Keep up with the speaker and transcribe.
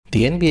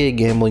The NBA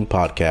Gambling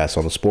Podcast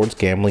on the Sports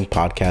Gambling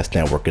Podcast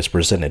Network is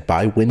presented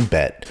by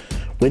WynnBET.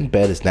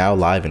 WynnBET is now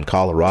live in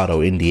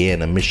Colorado,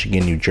 Indiana,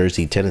 Michigan, New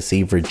Jersey,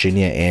 Tennessee,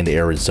 Virginia, and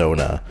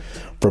Arizona.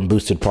 From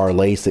boosted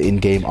parlays to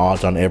in-game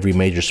odds on every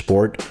major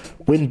sport,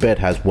 WynnBET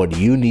has what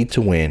you need to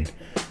win.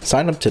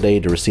 Sign up today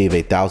to receive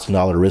a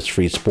 $1,000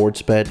 risk-free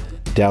sports bet.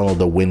 Download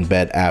the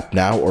WynnBET app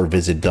now or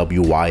visit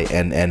wynnbet.com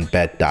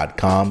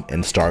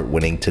and start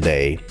winning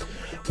today.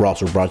 We're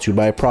also brought to you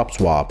by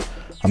PropSwap,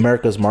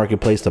 America's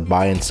marketplace to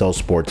buy and sell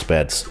sports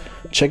bets.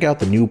 Check out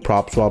the new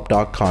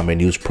PropSwap.com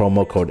and use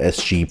promo code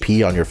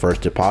SGP on your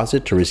first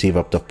deposit to receive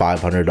up to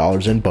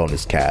 $500 in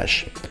bonus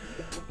cash.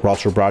 We're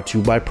also brought to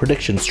you by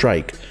Prediction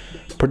Strike.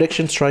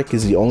 Prediction Strike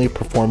is the only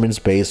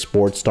performance-based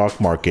sports stock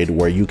market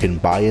where you can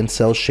buy and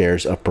sell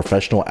shares of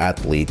professional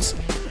athletes.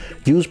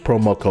 Use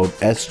promo code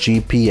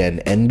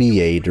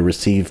SGPNNBA to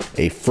receive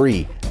a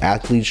free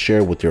athlete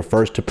share with your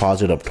first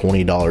deposit of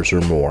 $20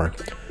 or more.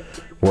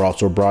 We're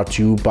also brought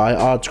to you by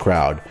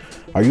OddsCrowd.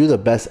 Are you the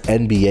best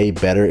NBA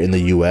bettor in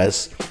the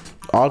US?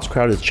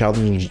 OddsCrowd is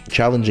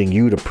challenging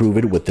you to prove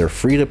it with their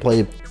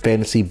free-to-play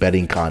fantasy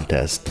betting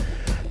contest.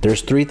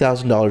 There's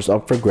 $3,000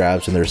 up for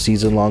grabs in their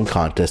season-long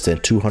contest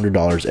and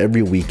 $200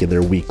 every week in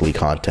their weekly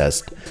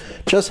contest.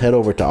 Just head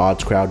over to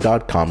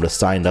oddscrowd.com to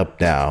sign up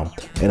now.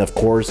 And of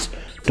course,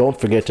 don't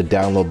forget to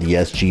download the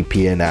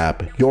SGPN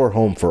app, your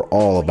home for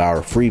all of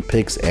our free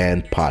picks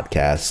and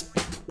podcasts.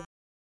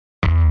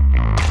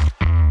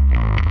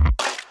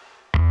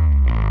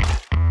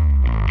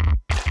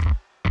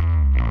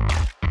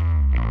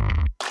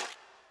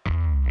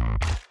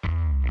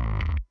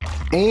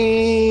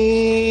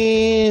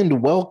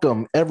 And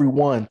welcome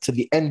everyone to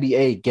the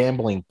NBA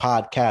Gambling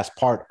Podcast,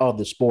 part of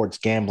the Sports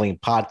Gambling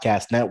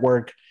Podcast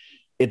Network.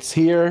 It's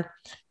here.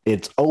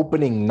 It's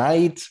opening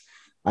night.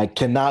 I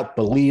cannot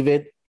believe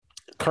it.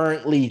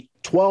 Currently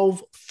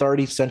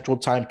 12:30 Central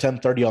Time,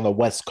 10:30 on the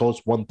West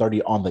Coast,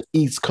 1:30 on the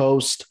East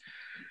Coast.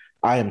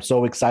 I am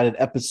so excited.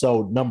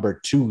 Episode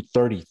number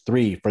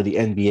 233 for the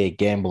NBA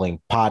Gambling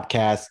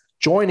Podcast.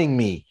 Joining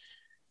me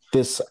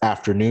this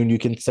afternoon, you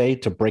can say,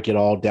 to break it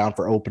all down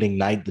for opening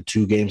night, the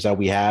two games that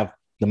we have,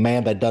 the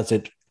man that does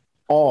it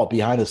all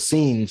behind the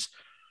scenes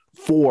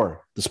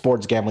for the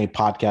Sports Gambling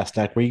Podcast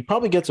Network. He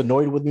probably gets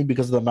annoyed with me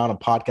because of the amount of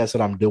podcasts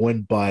that I'm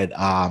doing, but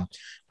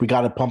we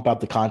got to pump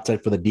out the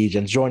content for the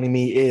DJs. Joining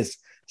me is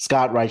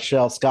Scott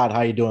Reichel. Scott,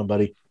 how you doing,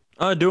 buddy?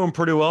 Doing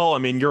pretty well. I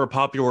mean, you're a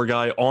popular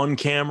guy on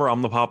camera.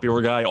 I'm the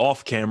popular guy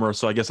off camera,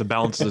 so I guess it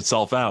balances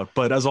itself out.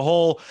 But as a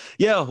whole,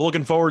 yeah,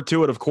 looking forward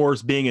to it. Of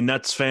course, being a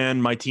Nets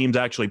fan, my team's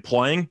actually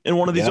playing in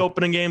one of these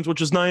opening games,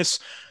 which is nice.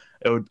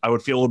 I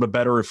would feel a little bit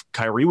better if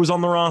Kyrie was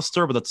on the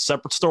roster, but that's a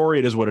separate story.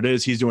 It is what it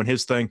is. He's doing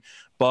his thing.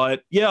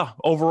 But yeah,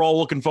 overall,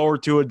 looking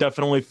forward to it.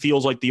 Definitely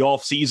feels like the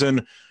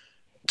offseason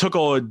took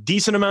a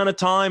decent amount of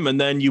time, and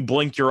then you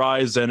blink your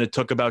eyes and it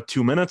took about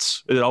 2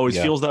 minutes. It always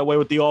feels that way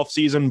with the off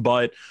season,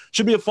 but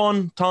should be a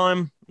fun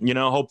time. You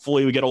know,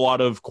 hopefully we get a lot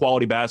of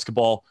quality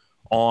basketball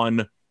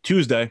on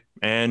Tuesday,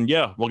 and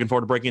yeah, looking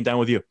forward to breaking it down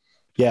with you.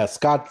 Yeah,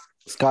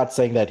 Scott's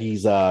saying that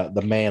he's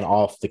the man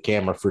off the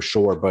camera for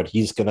sure, but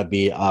he's going to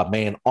be a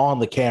man on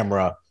the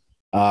camera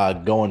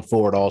going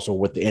forward also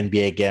with the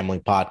NBA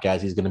Gambling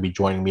Podcast. He's going to be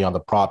joining me on the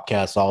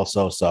Propcast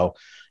also, so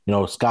you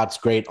know, Scott's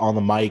great on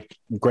the mic,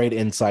 great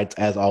insights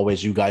as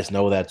always. You guys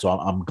know that. So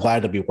I'm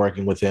glad to be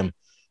working with him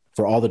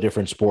for all the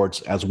different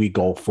sports as we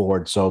go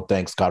forward. So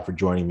thanks, Scott, for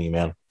joining me,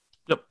 man.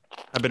 Yep.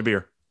 Happy to be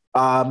here.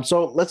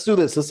 So let's do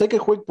this. Let's take a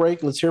quick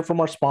break. Let's hear from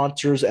our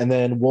sponsors, and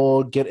then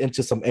we'll get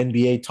into some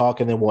NBA talk,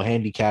 and then we'll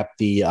handicap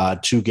the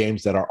two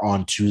games that are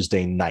on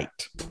Tuesday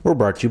night. We're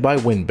brought to you by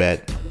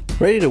WynnBET.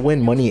 Ready to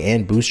win money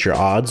and boost your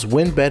odds?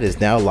 WynnBET is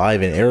now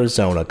live in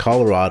Arizona,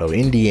 Colorado,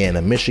 Indiana,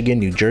 Michigan,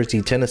 New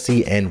Jersey,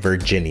 Tennessee, and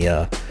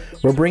Virginia.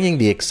 We're bringing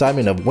the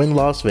excitement of Wynn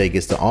Las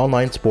Vegas to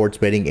online sports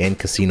betting and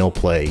casino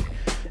play.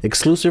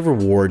 Exclusive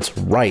rewards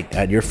right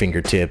at your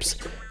fingertips.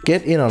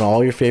 Get in on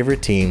all your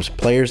favorite teams,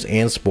 players,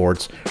 and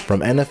sports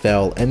from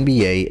NFL,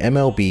 NBA,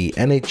 MLB,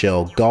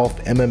 NHL,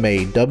 golf,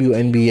 MMA,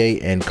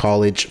 WNBA, and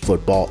college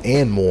football,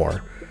 and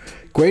more.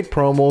 Great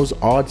promos,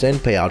 odds, and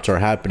payouts are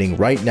happening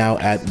right now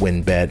at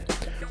WynnBET.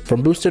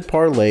 From boosted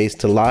parlays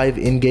to live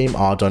in-game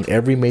odds on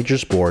every major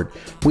sport,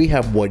 we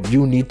have what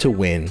you need to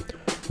win.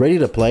 Ready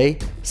to play?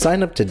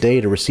 Sign up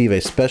today to receive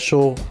a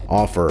special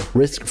offer,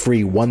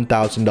 risk-free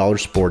 $1,000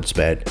 sports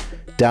bet.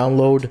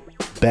 Download,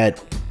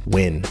 bet,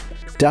 win.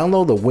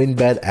 Download the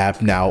WynnBET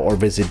app now or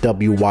visit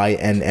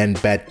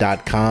wynnbet.com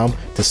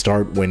to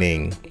start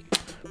winning.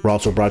 We're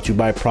also brought to you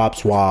by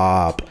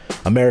PropSwap,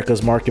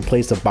 America's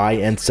marketplace to buy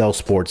and sell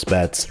sports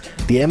bets.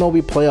 The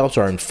MLB playoffs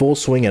are in full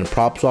swing, and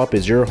PropSwap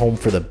is your home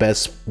for the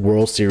best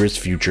World Series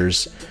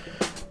futures.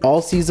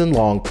 All season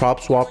long,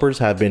 PropSwappers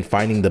have been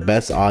finding the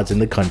best odds in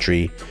the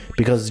country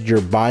because you're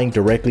buying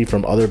directly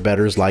from other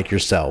bettors like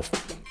yourself.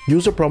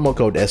 Use the promo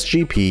code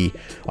SGP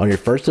on your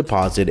first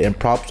deposit and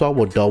PropSwap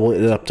will double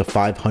it up to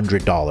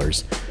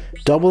 $500.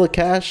 Double the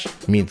cash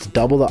means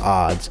double the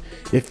odds.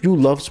 If you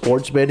love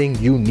sports betting,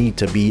 you need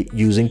to be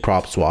using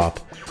PropSwap.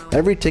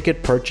 Every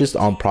ticket purchased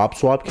on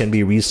PropSwap can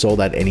be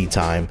resold at any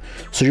time,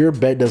 so your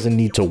bet doesn't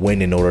need to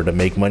win in order to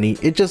make money,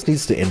 it just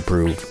needs to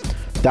improve.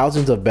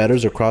 Thousands of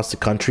bettors across the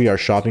country are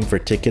shopping for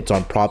tickets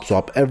on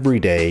PropSwap every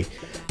day.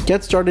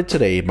 Get started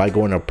today by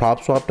going to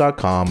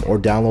PropSwap.com or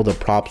download the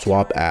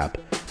PropSwap app.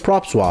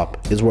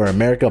 PropSwap is where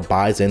America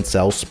buys and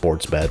sells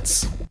sports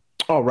bets.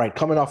 All right,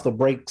 coming off the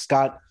break,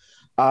 Scott,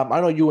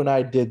 I know you and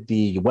I did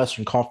the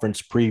Western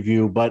Conference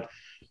preview, but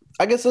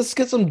I guess let's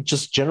get some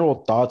just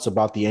general thoughts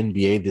about the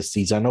NBA this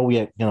season. I know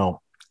we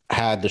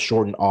had the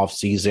shortened off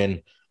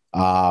season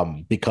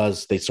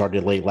because they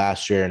started late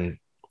last year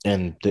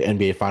and the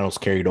NBA Finals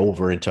carried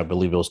over into, I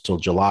believe it was till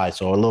July,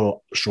 so a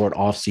little short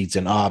off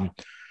season. I don't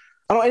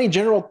know, any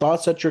general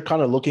thoughts that you're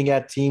kind of looking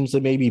at teams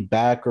that may be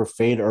back or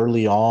fade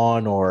early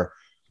on, or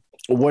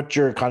what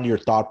your kind of your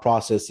thought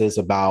process is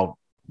about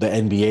the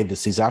NBA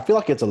this season? I feel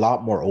like it's a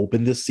lot more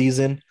open this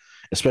season,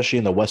 especially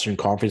in the Western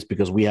Conference,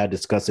 because we had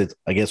discussed it.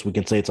 I guess we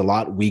can say it's a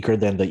lot weaker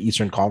than the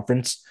Eastern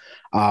Conference.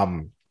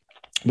 But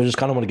just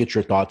kind of want to get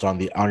your thoughts on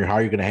how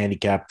you're going to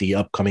handicap the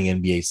upcoming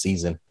NBA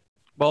season.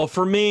 Well,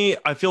 for me,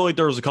 I feel like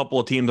there's a couple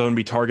of teams I'm going to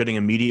be targeting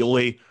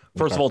immediately.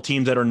 First of all,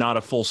 teams that are not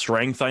at full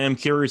strength, I am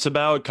curious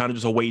about, kind of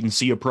just a wait and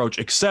see approach,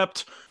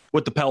 except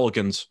with the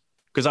Pelicans,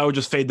 because I would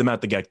just fade them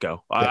at the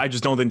get-go. Yeah. I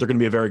just don't think they're going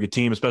to be a very good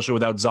team, especially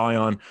without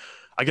Zion.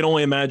 I can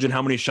only imagine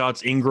how many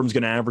shots Ingram's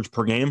going to average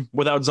per game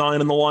without Zion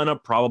in the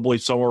lineup, probably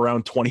somewhere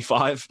around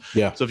 25.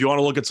 Yeah. So if you want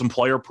to look at some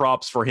player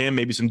props for him,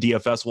 maybe some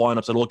DFS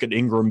lineups, I'd look at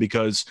Ingram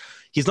because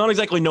he's not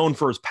exactly known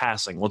for his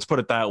passing. Let's put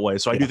it that way.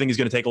 So I do think he's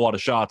going to take a lot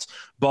of shots.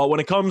 But when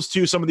it comes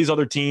to some of these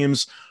other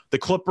teams, the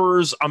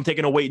Clippers, I'm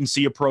taking a wait and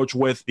see approach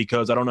with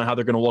because I don't know how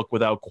they're going to look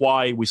without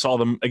Kawhi. We saw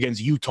them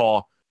against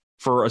Utah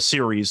for a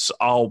series.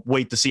 I'll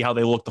wait to see how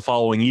they look the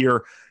following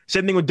year.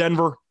 Same thing with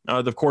Denver.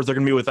 Of course, they're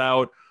going to be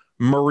without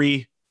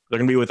Murray. They're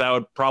going to be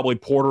without probably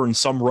Porter in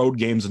some road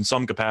games in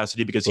some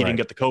capacity because he didn't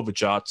get the COVID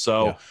shot.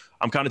 So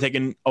I'm kind of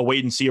taking a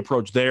wait and see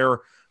approach there.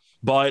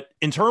 But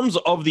in terms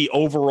of the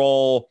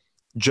overall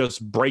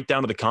just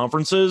breakdown of the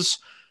conferences,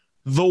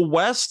 the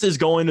West is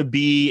going to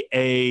be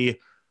a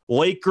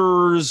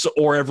Lakers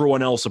or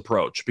everyone else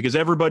approach because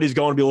everybody's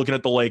going to be looking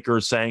at the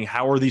Lakers saying,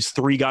 how are these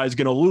three guys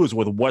going to lose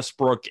with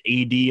Westbrook,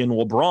 AD, and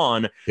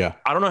LeBron? Yeah.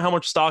 I don't know how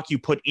much stock you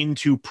put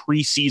into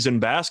preseason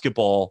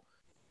basketball.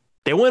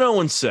 They went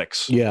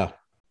 0-6. Yeah.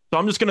 So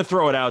I'm just going to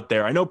throw it out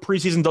there. I know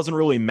preseason doesn't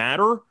really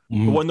matter,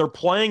 but when they're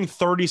playing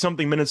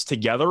 30-something minutes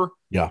together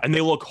and they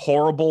look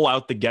horrible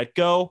out the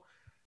get-go,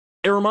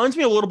 it reminds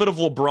me a little bit of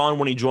LeBron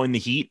when he joined the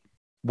Heat,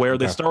 where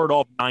they started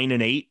off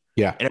 9-8,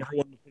 and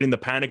everyone was hitting the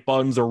panic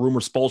buttons or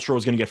rumor Spoelstra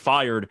was going to get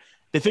fired.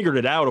 They figured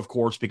it out, of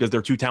course, because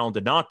they're too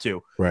talented not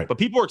to. Right. But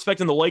people are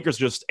expecting the Lakers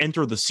to just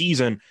enter the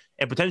season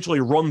and potentially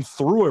run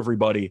through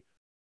everybody.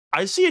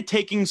 I see it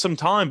taking some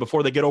time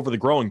before they get over the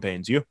growing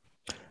pains. You?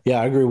 Yeah,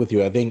 I agree with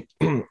you. I think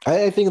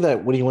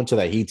that when he went to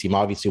that Heat team,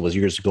 obviously it was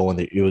years ago and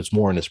it was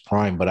more in his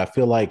prime. But I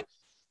feel like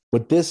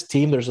with this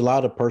team, there's a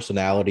lot of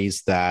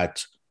personalities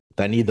that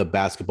need the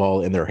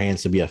basketball in their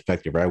hands to be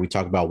effective, right? We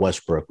talk about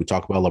Westbrook, we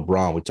talk about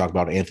LeBron, we talk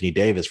about Anthony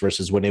Davis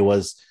versus when he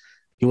was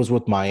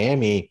with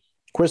Miami,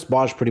 Chris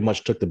Bosh pretty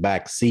much took the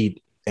back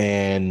seat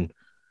and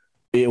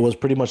it was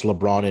pretty much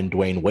LeBron and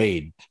Dwayne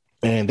Wade.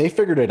 And they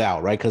figured it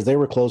out, right? Because they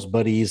were close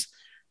buddies.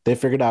 They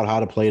figured out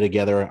how to play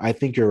together. I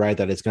think you're right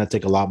that it's going to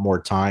take a lot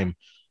more time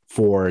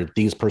for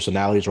these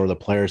personalities or the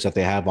players that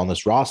they have on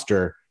this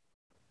roster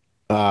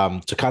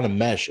to kind of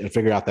mesh and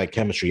figure out that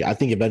chemistry. I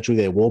think eventually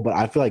they will, but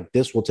I feel like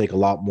this will take a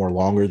lot more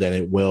longer than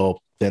it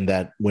will than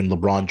that when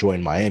LeBron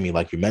joined Miami,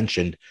 like you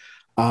mentioned.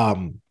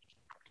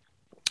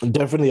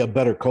 Definitely a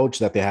better coach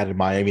that they had in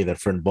Miami than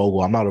Frank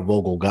Vogel. I'm not a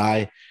Vogel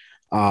guy.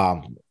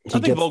 I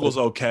think Vogel's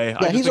okay.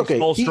 Yeah, he's okay.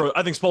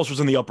 I think Spoelstra's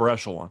in the upper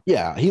echelon.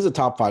 Yeah, he's a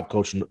top 5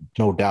 coach,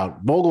 no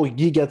doubt. Vogel,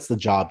 he gets the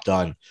job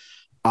done.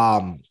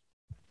 But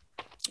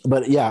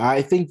yeah,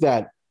 I think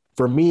that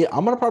for me,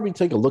 I'm going to probably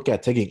take a look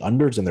at taking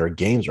unders in their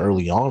games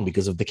early on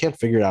because if they can't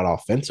figure it out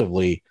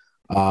offensively,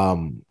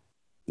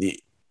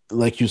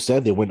 like you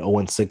said, they went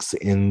 0-6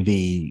 in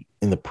the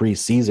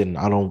preseason.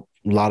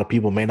 A lot of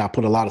people may not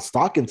put a lot of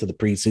stock into the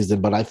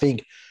preseason, but I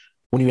think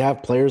when you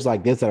have players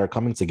like this that are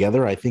coming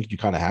together, I think you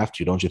kind of have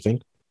to, don't you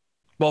think?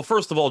 Well,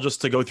 first of all, just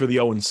to go through the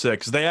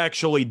 0-6, they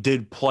actually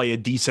did play a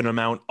decent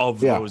amount of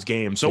those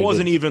games. So it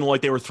wasn't even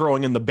like they were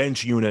throwing in the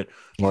bench unit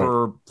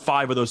for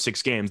 5 of those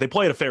 6 games. They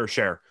played a fair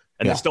share,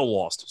 and they still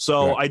lost.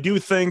 So I do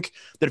think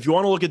that if you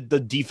want to look at the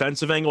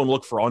defensive angle and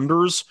look for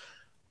unders,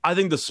 I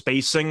think the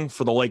spacing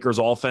for the Lakers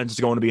offense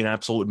is going to be an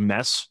absolute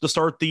mess to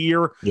start the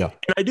year. Yeah.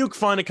 And I do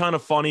find it kind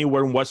of funny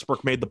when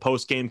Westbrook made the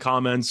post-game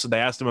comments. They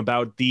asked him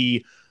about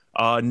the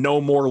no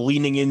more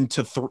leaning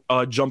into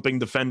jumping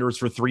defenders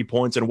for 3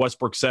 points. And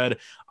Westbrook said,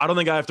 I don't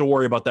think I have to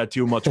worry about that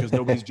too much because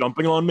nobody's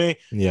jumping on me.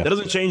 Yeah. That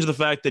doesn't change the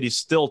fact that he's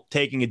still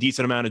taking a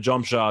decent amount of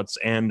jump shots.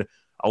 And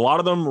a lot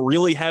of them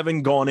really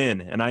haven't gone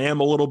in. And I am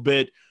a little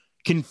bit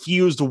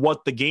confused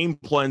what the game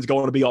plan is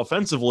going to be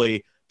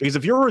offensively. Because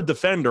if you're a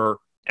defender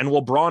and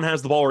LeBron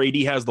has the ball or AD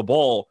has the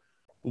ball,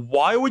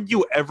 why would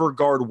you ever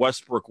guard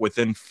Westbrook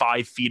within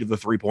 5 feet of the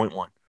 3-point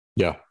line?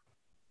 Yeah.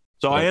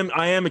 So I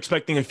am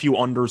expecting a few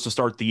unders to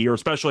start the year,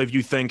 especially if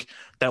you think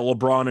that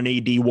LeBron and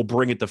AD will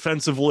bring it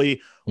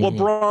defensively.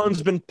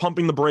 LeBron's been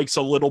pumping the brakes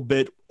a little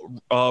bit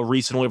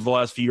recently over the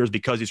last few years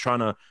because he's trying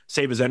to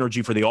save his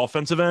energy for the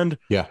offensive end.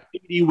 Yeah.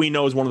 AD, we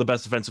know, is one of the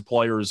best defensive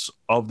players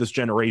of this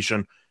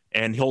generation,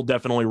 and he'll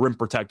definitely rim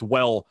protect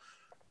well.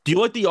 Do you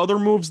like the other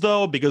moves,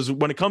 though? Because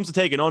when it comes to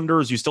taking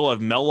unders, you still have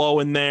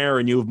Melo in there,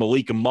 and you have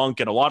Malik and Monk,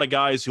 and a lot of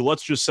guys who,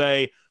 let's just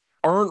say,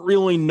 aren't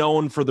really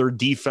known for their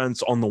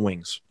defense on the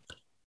wings.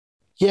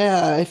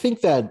 Yeah, I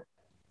think that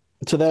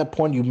to that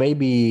point, you may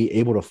be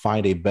able to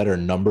find a better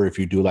number if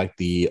you do like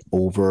the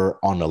over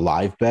on the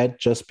live bet,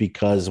 just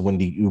because when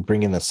you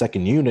bring in the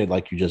second unit,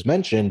 like you just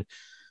mentioned,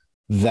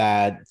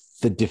 that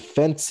the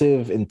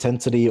defensive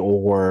intensity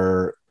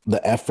or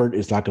the effort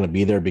is not going to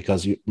be there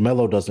because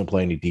Melo doesn't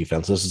play any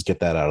defense. Let's just get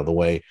that out of the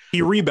way.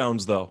 He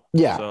rebounds, though.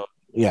 Yeah. So.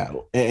 Yeah.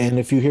 And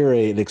if you hear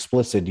an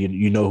explicit,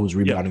 you know who's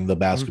rebounding the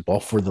basketball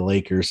for the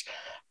Lakers.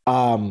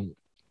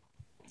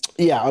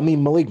 Yeah, I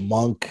mean, Malik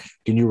Monk,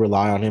 can you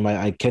rely on him?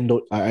 I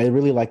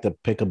really like the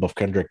pickup of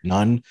Kendrick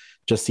Nunn,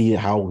 just see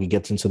how he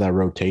gets into that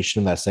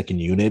rotation, that second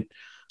unit.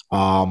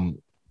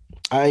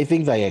 I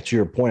think that, to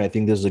your point, I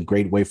think this is a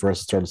great way for us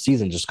to start the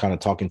season, just kind of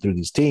talking through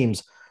these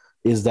teams,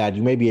 is that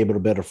you may be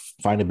able to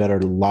find a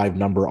better live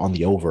number on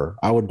the over.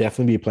 I would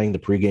definitely be playing the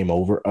pregame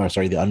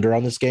the under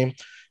on this game.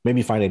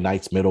 Maybe find a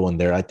nice middle in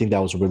there. I think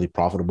that was really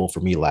profitable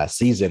for me last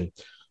season.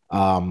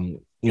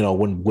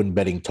 When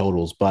betting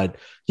totals. But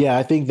yeah,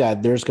 I think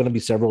that there's going to be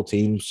several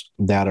teams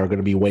that are going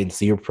to be wait and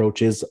see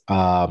approaches.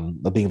 I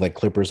think like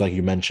Clippers, like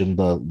you mentioned,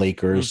 the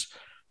Lakers,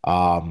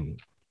 some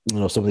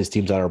of these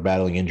teams that are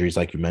battling injuries,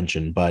 like you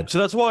mentioned. But so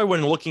that's why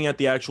when looking at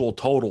the actual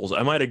totals,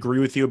 I might agree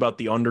with you about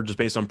the under just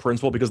based on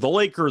principle, because the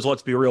Lakers,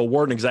 let's be real,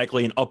 weren't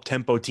exactly an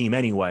up-tempo team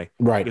anyway.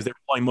 Right. Because they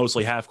were playing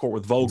mostly half court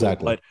with Vogel.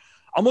 Exactly. But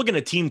I'm looking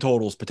at team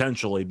totals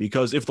potentially,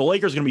 because if the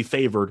Lakers are going to be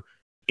favored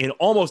in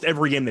almost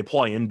every game they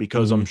play in,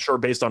 because I'm sure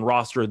based on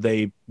roster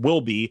they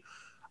will be,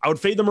 I would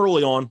fade them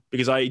early on,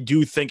 because I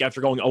do think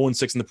after going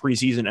 0-6 in the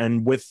preseason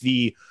and with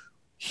the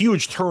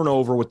huge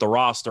turnover with the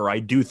roster, I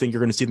do think you're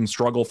going to see them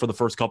struggle for the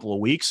first couple of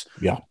weeks.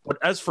 Yeah. But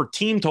as for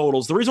team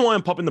totals, the reason why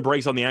I'm pumping the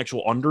brakes on the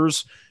actual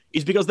unders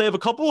is because they have a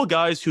couple of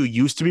guys who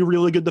used to be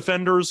really good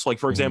defenders, like,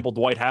 for example,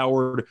 Dwight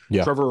Howard,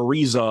 Trevor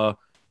Ariza.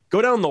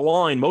 Go down the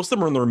line, most of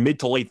them are in their mid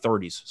to late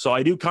 30s. So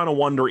I do kind of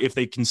wonder if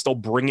they can still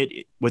bring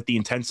it with the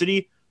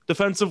intensity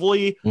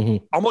defensively.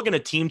 I'm looking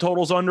at team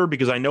totals under,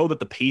 because I know that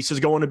the pace is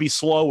going to be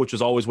slow, which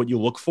is always what you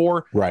look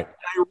for. Right.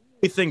 I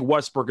really think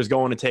Westbrook is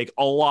going to take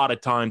a lot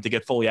of time to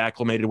get fully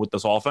acclimated with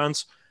this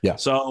offense. Yeah.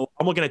 So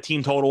I'm looking at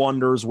team total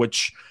unders,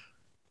 which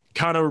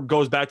kind of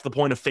goes back to the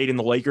point of fading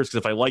the Lakers, because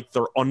if I like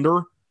their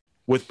under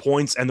with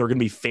points and they're going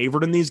to be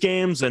favored in these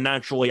games, then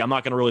naturally I'm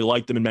not going to really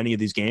like them in many of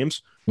these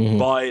games.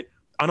 But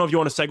I don't know if you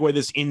want to segue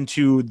this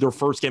into their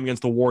first game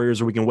against the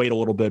Warriors, or we can wait a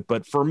little bit.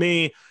 But for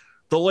me,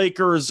 the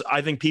Lakers,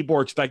 I think people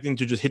are expecting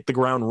to just hit the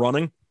ground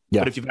running.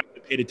 Yeah. But if you've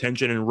actually paid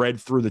attention and read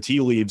through the tea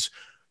leaves,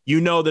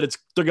 you know that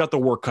they got the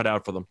work cut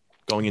out for them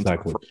going into the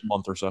first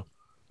month or so.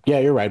 Yeah,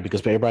 you're right, because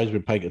everybody's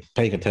been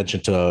paying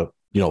attention to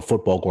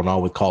football going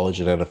on with college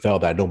and NFL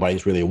that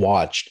nobody's really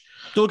watched.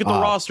 You look at the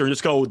roster and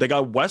just go, they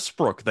got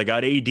Westbrook, they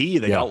got AD, they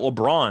got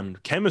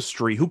LeBron,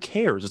 chemistry. Who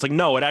cares? It's like,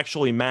 no, it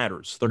actually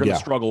matters. They're going to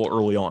struggle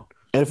early on.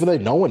 And if they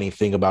know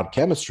anything about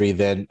chemistry,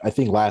 then I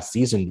think last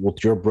season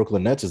with your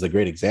Brooklyn Nets is a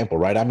great example,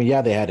 right? I mean,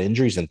 yeah, they had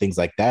injuries and things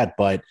like that,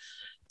 but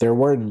there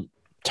weren't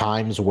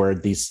times where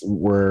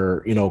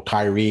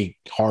Kyrie,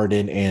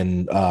 Harden,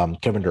 and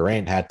Kevin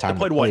Durant had time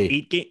to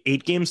play.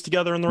 Eight games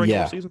together in the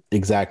regular season?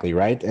 Exactly,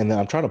 right? And then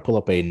I'm trying to pull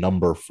up a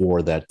number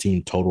for that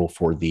team total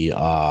for the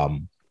I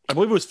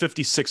believe it was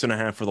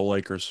 56.5 for the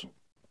Lakers.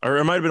 Or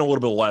it might have been a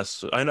little bit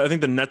less. I think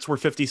the Nets were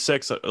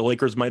 56. The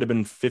Lakers might have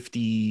been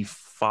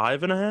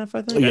 55.5,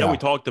 I think. Yeah. I know we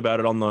talked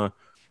about it on the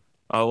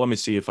let me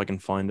see if I can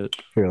find it.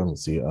 Here, let me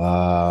see.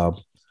 I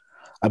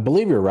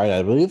believe you're right.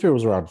 I believe it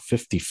was around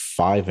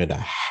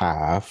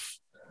 55.5.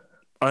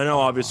 I know,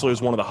 obviously, it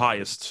was one of the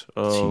highest.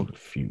 Team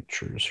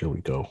futures. Here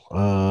we go.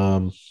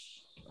 I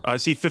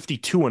see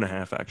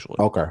 52.5, actually.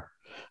 Okay.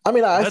 I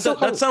mean,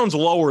 that sounds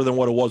lower than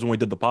what it was when we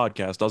did the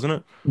podcast, doesn't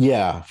it?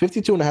 Yeah,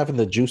 52.5, and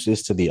the juice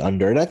is to the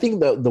under. And I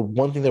think the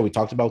one thing that we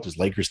talked about with this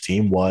Lakers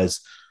team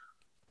was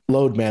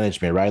load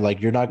management, right?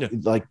 Like, you're not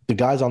like the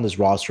guys on this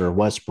roster,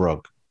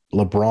 Westbrook,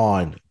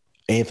 LeBron,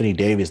 Anthony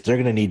Davis, they're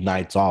going to need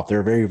nights off.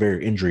 They're very,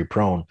 very injury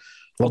prone.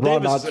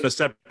 Davis is in a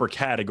separate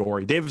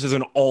category. Davis is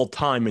an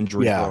all-time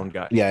injury-prone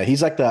guy. Yeah,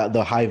 he's like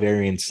the high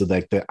variance,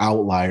 like the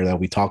outlier that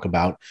we talk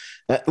about.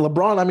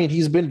 LeBron, I mean,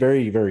 he's been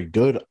very, very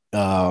good.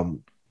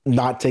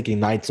 Not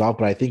taking nights off,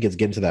 but I think it's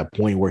getting to that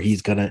point where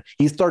he's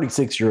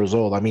 36 years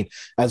old. I mean,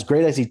 as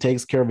great as he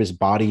takes care of his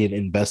body and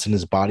invests in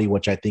his body,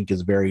 which I think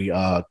is very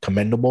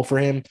commendable for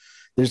him,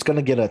 there's going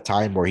to get a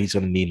time where he's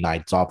going to need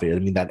nights off. I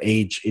mean, that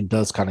age, it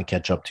does kind of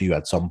catch up to you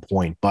at some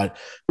point. But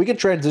we can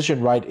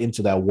transition right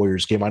into that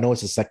Warriors game. I know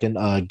it's the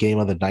second game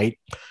of the night,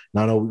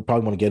 and I know we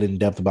probably want to get in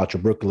depth about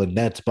your Brooklyn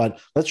Nets, but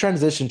let's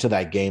transition to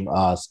that game,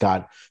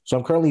 Scott. So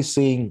I'm currently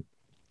seeing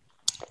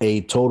a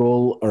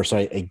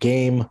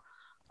game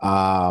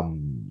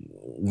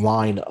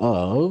line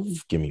of,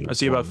 I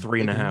see about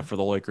 3.5 for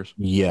the Lakers.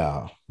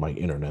 Yeah, my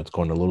internet's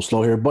going a little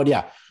slow here, but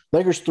yeah,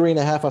 Lakers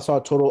 3.5. I saw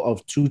a total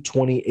of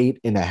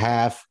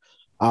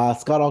 228.5.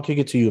 Scott, I'll kick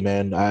it to you,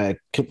 man. I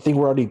think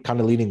we're already kind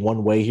of leaning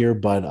one way here,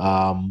 but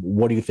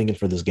what are you thinking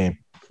for this game?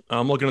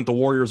 I'm looking at the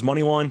Warriors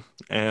money line,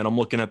 and I'm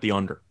looking at the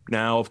under.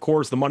 Now, of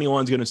course, the money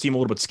line is going to seem a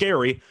little bit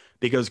scary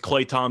because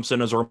Klay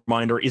Thompson, as a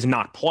reminder, is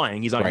not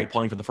playing. He's not going to be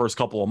playing for the first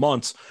couple of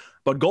months.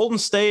 But Golden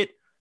State,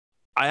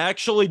 I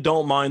actually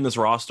don't mind this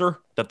roster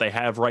that they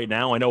have right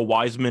now. I know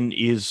Wiseman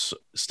is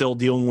still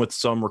dealing with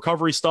some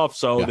recovery stuff,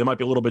 so they might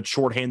be a little bit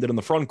shorthanded in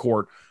the front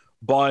court.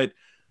 But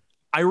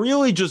I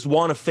really just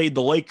want to fade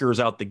the Lakers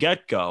out the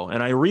get-go.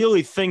 And I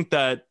really think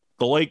that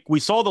we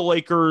saw the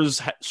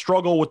Lakers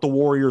struggle with the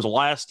Warriors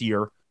last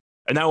year,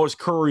 and that was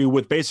Curry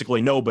with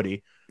basically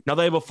nobody. Now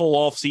they have a full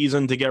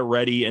offseason to get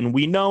ready, and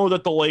we know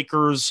that the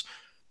Lakers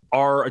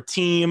are a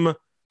team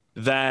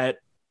that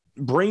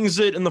brings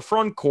it in the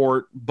front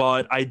court,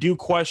 but I do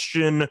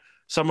question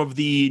some of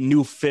the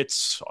new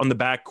fits on the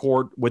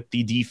backcourt with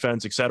the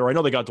defense, et cetera. I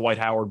know they got Dwight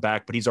Howard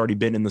back, but he's already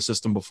been in the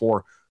system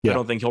before. I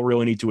don't think he'll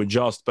really need to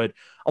adjust. But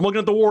I'm looking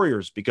at the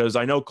Warriors because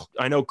I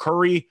know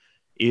Curry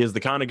is the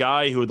kind of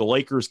guy who the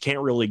Lakers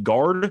can't really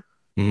guard.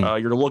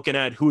 You're looking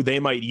at who they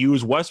might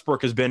use.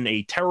 Westbrook has been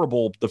a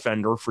terrible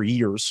defender for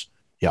years.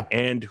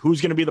 And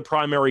who's going to be the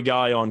primary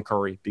guy on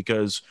Curry?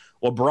 Because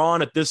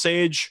LeBron at this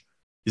age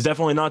is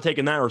definitely not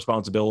taking that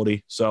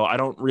responsibility. So I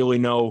don't really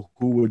know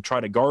who would try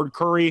to guard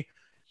Curry.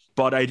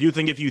 But I do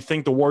think if you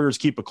think the Warriors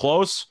keep it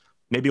close,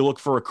 maybe look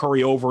for a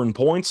Curry over in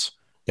points.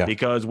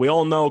 Because we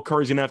all know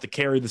Curry's going to have to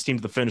carry this team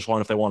to the finish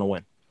line if they want to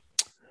win.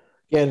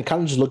 Yeah, and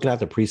kind of just looking at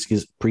the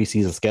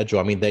preseason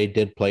schedule, I mean, they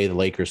did play the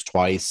Lakers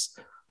twice.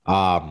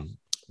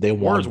 They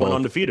Warriors went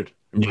undefeated.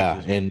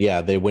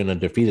 They went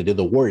undefeated.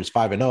 The Warriors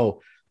 5-0,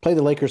 played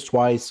the Lakers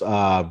twice,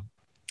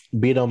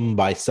 beat them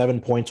by 7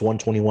 points,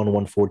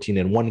 121-114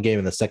 in one game.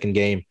 In the second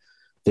game,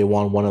 they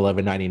won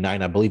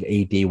 111-99. I believe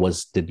AD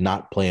did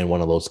not play in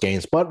one of those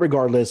games. But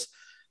regardless,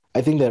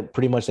 I think that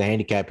pretty much the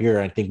handicap here,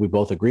 I think we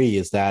both agree,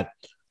 is that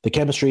the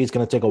chemistry is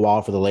going to take a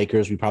while for the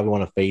Lakers. We probably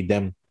want to fade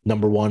them.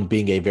 Number one,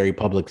 being a very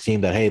public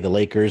team that, hey, the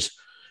Lakers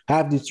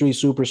have these three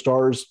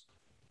superstars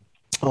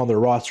on their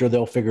roster.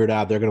 They'll figure it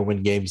out. They're going to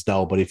win games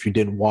now. But if you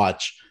didn't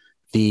watch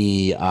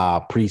the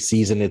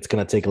preseason, it's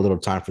going to take a little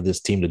time for this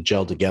team to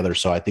gel together.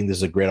 So I think this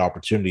is a great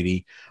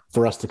opportunity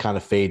for us to kind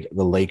of fade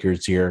the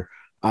Lakers here.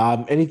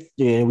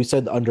 We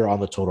said under on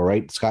the total,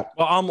 right, Scott?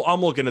 Well, I'm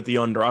looking at the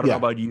under. I don't know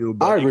about you,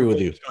 but I agree with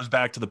you. It goes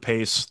back to the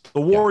pace.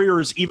 The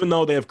Warriors, even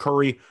though they have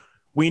Curry,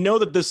 we know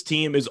that this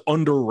team is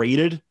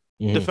underrated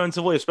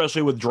defensively,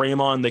 especially with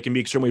Draymond. They can be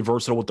extremely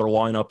versatile with their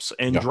lineups.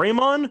 And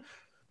Draymond,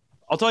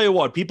 I'll tell you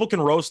what, people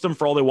can roast him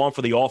for all they want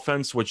for the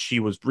offense, which he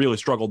was really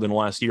struggled in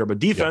last year. But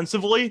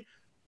defensively,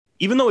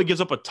 even though he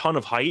gives up a ton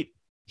of height,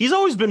 he's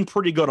always been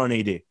pretty good on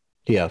AD.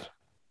 He has.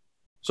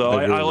 So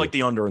I like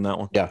the under in that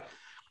one. Yeah.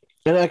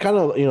 And I kind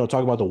of,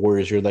 talking about the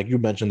Warriors here, like you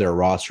mentioned their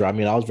roster. I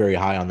mean, I was very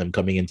high on them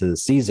coming into the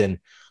season.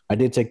 I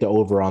did take the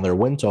over on their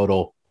win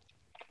total,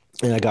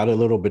 and I got a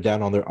little bit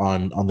down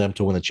on them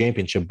to win the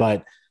championship.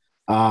 But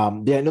they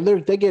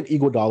get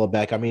Iguodala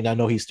back. I mean, I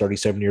know he's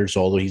 37 years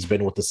old. He's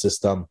been with the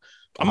system.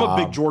 I'm a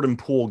big Jordan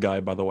Poole guy,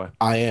 by the way.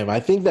 I am. I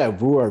think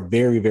that we are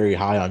very, very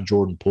high on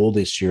Jordan Poole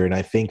this year. And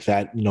I think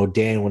that,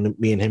 Dan, when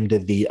me and him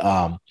did the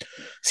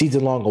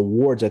season-long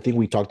awards, I think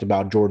we talked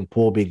about Jordan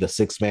Poole being the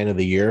sixth man of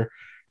the year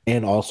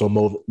and also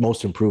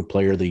most improved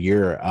player of the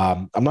year.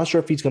 I'm not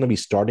sure if he's going to be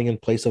starting in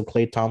place of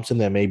Klay Thompson.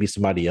 That may be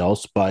somebody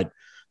else. But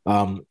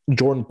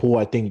Jordan Poole,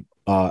 I think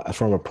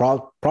from a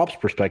props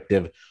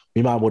perspective,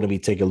 we might want to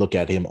take a look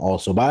at him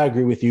also. But I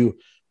agree with you.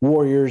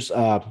 Warriors,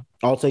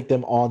 I'll take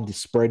them on the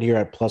spread here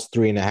at plus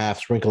 3.5,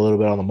 sprinkle a little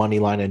bit on the money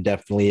line, and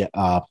definitely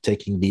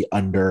taking the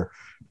under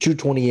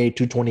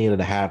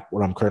 228.5,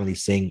 what I'm currently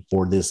seeing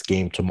for this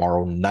game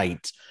tomorrow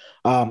night.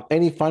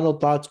 Any final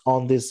thoughts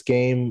on this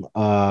game,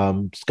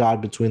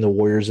 Scott, between the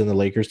Warriors and the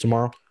Lakers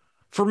tomorrow?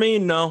 For me,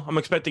 no. I'm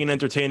expecting an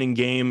entertaining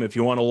game. If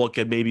you want to look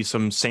at maybe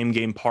some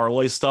same-game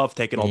parlay stuff,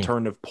 take an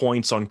alternative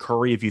points on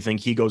Curry if you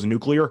think he goes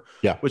nuclear,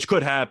 which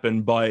could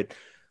happen. But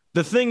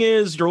the thing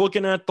is, you're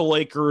looking at the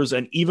Lakers,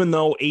 and even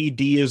though AD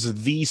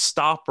is the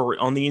stopper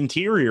on the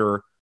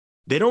interior,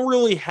 they don't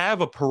really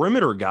have a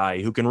perimeter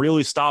guy who can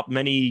really stop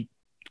many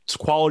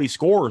quality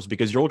scorers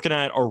because you're looking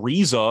at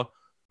Ariza,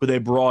 who they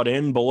brought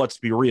in, but let's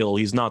be real,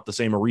 he's not the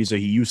same Ariza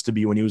he used to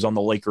be when he was on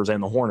the Lakers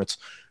and the Hornets.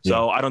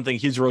 So I don't think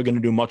he's really going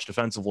to do much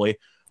defensively.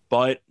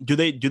 But do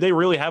they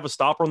really have a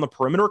stopper on the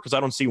perimeter? Because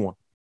I don't see one.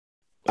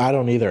 I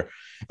don't either.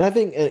 And I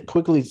think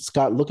quickly,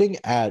 Scott, looking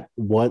at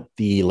what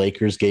the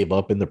Lakers gave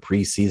up in the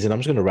preseason, I'm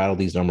just going to rattle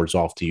these numbers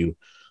off to you.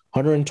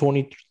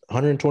 120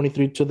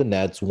 123 to the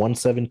Nets,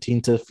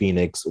 117 to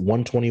Phoenix,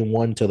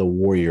 121 to the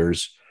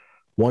Warriors,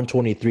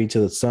 123 to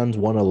the Suns,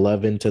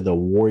 111 to the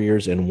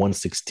Warriors, and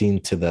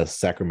 116 to the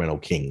Sacramento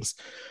Kings.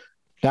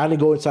 Now to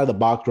go inside the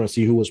box score and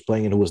see who was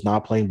playing and who was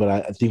not playing, but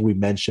I think we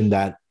mentioned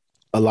that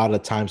a lot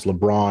of times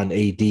LeBron,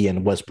 AD,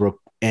 and Westbrook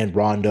and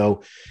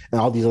Rondo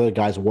and all these other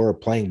guys were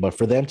playing, but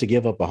for them to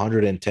give up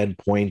 110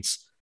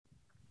 points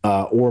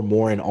or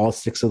more in all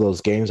 6 of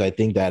those games, I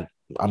think that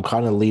I'm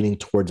kind of leaning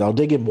towards, I'll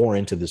dig in more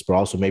into this, but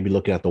also maybe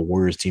looking at the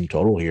Warriors team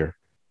total here.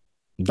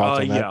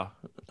 Yeah,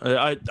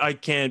 I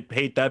can't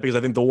hate that because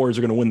I think the Warriors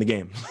are going to win the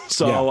game.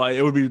 So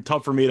it would be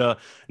tough for me to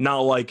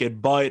not like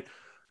it, but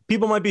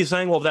people might be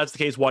saying, well, if that's the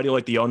case, why do you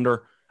like the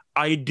under?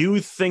 I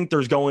do think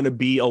there's going to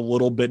be a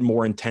little bit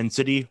more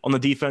intensity on the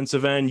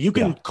defensive end. You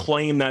can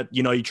claim that,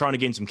 you're trying to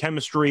gain some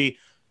chemistry.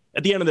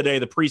 At the end of the day,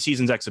 the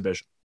preseason's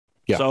exhibition.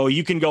 Yeah. So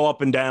you can go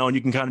up and down.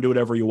 You can kind of do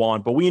whatever you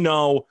want. But we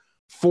know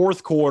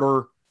fourth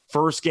quarter,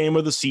 first game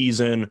of the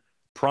season,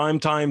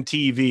 primetime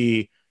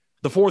TV,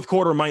 the fourth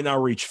quarter might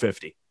not reach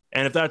 50.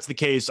 And if that's the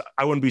case,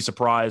 I wouldn't be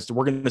surprised.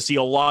 We're going to see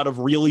a lot of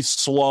really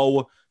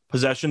slow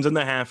possessions in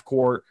the half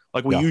court,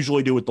 like we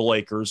usually do with the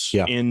Lakers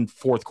in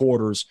fourth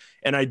quarters.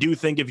 And I do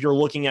think if you're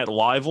looking at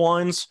live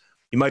lines,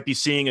 you might be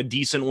seeing a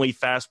decently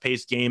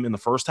fast-paced game in the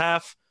first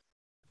half.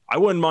 I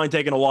wouldn't mind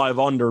taking a live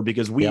under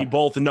because we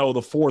both know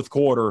the fourth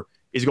quarter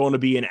is going to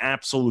be an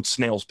absolute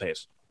snail's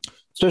pace.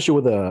 Especially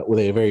with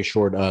a very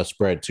short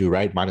spread too,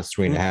 right?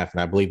 -3.5.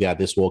 And I believe that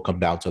this will come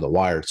down to the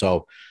wire.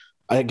 So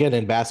again,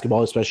 in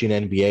basketball, especially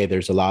in NBA,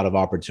 there's a lot of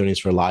opportunities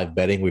for live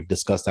betting. We've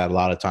discussed that a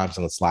lot of times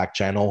on the Slack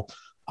channel.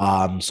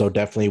 So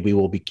definitely we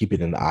will be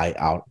keeping an eye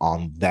out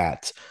on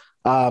that.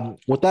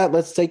 With that,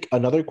 let's take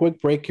another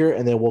quick break here,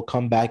 and then we'll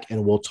come back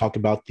and we'll talk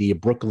about the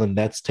Brooklyn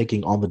Nets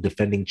taking on the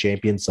defending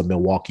champions, the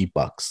Milwaukee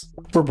Bucks.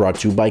 We're brought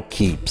to you by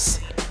Keeps.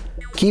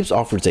 Keeps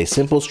offers a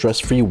simple,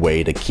 stress-free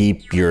way to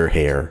keep your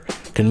hair.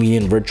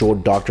 Convenient virtual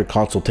doctor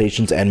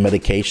consultations and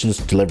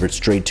medications delivered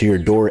straight to your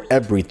door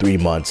every 3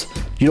 months.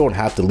 You don't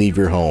have to leave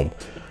your home.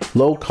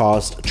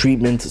 Low-cost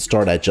treatments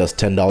start at just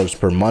 $10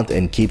 per month,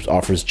 and Keeps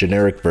offers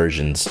generic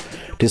versions,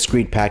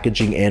 discreet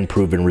packaging, and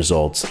proven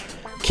results.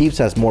 Keeps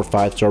has more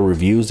 5-star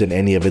reviews than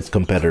any of its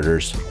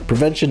competitors.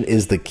 Prevention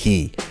is the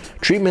key.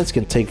 Treatments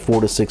can take 4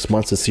 to 6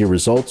 months to see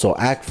results, so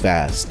act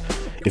fast.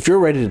 If you're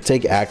ready to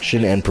take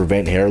action and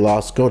prevent hair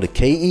loss, go to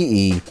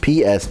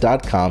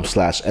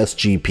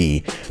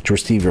keeps.com/SGP to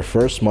receive your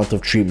first month of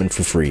treatment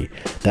for free.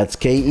 That's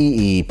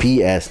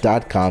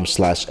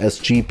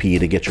keeps.com/SGP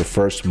to get your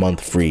first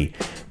month free.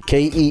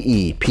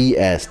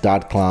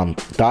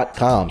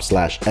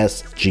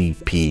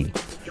 keeps.com/SGP.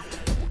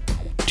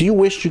 Do you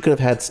wish you could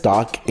have had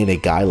stock in a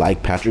guy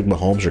like Patrick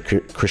Mahomes or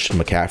Christian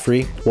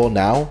McCaffrey? Well,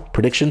 now,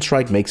 Prediction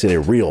Strike makes it a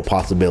real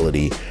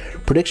possibility.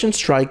 Prediction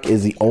Strike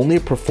is the only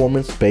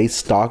performance-based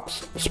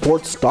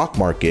sports stock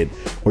market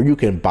where you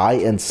can buy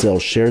and sell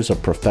shares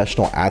of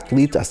professional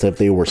athletes as if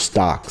they were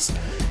stocks.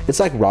 It's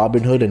like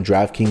Robinhood and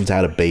DraftKings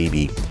had a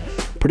baby.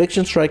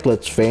 Prediction Strike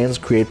lets fans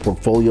create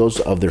portfolios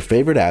of their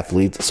favorite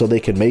athletes so they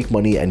can make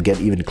money and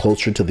get even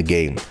closer to the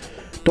game.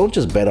 Don't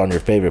just bet on your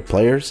favorite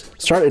players,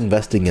 start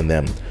investing in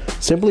them.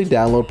 Simply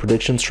download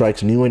Prediction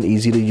Strike's new and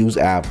easy to use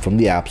app from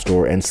the App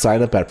Store and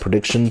sign up at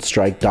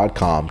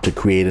predictionstrike.com to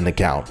create an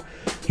account.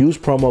 Use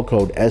promo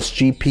code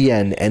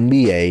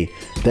SGPNNBA,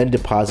 then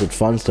deposit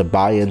funds to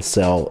buy and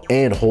sell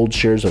and hold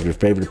shares of your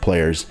favorite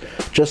players,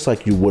 just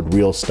like you would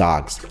real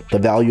stocks. The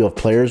value of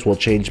players will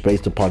change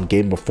based upon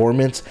game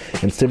performance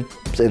and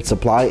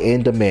supply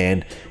and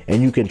demand,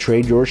 and you can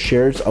trade your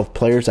shares of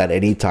players at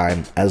any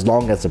time, as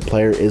long as the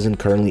player isn't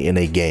currently in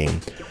a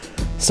game.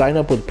 Sign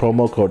up with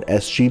promo code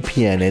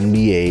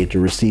SGPNNBA to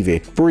receive a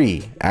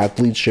free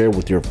athlete share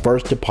with your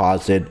first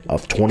deposit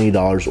of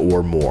 $20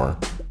 or more.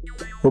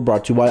 We're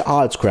brought to you by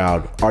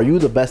OddsCrowd. Are you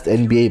the best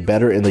NBA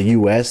bettor in the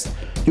US?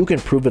 You can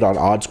prove it on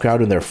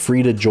OddsCrowd in their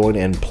free-to-join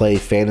and play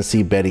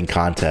fantasy betting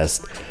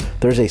contest.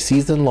 There's a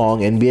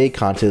season-long NBA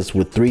contest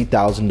with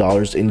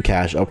 $3,000 in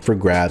cash up for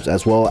grabs,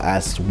 as well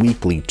as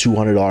weekly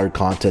 $200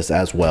 contests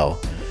as well.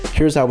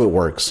 Here's how it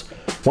works.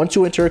 Once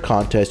you enter a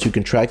contest, you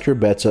can track your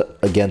bets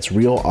against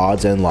real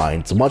odds and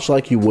lines, much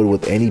like you would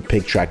with any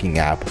pick tracking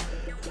app.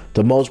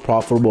 The most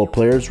profitable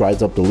players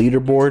rise up the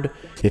leaderboard.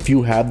 If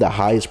you have the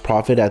highest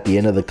profit at the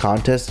end of the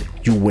contest,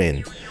 you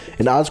win.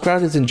 And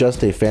OddsCrowd isn't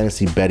just a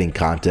fantasy betting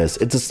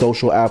contest, it's a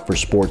social app for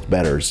sports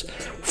bettors.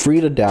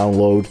 Free to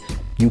download,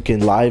 you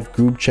can live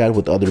group chat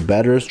with other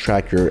bettors,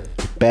 track your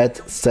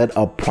bets, set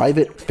up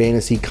private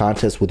fantasy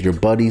contests with your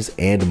buddies,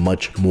 and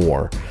much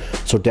more.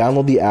 So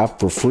download the app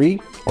for free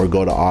or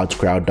go to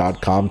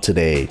oddscrowd.com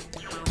today.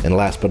 And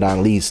last but not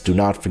least, do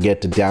not forget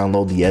to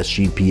download the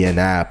SGPN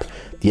app.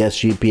 The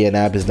SGPN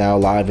app is now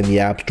live in the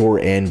App Store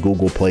and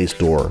Google Play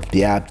Store.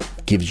 The app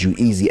gives you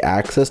easy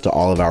access to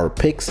all of our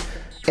picks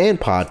and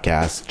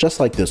podcasts, just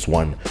like this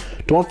one.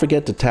 Don't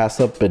forget to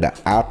task up an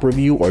app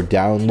review or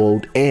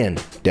download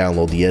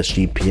the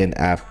SGPN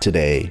app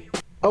today.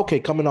 Okay,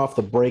 coming off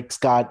the break,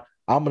 Scott,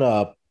 I'm going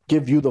to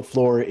give you the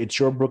floor. It's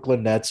your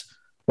Brooklyn Nets.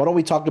 Why don't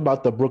we talk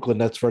about the Brooklyn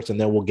Nets first, and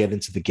then we'll get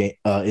into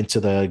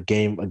the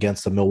game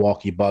against the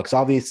Milwaukee Bucks.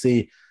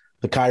 Obviously,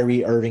 the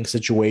Kyrie Irving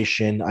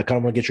situation. I kind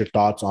of want to get your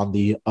thoughts on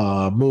the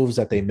moves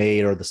that they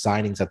made or the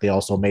signings that they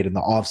also made in the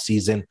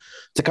offseason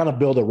to kind of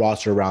build a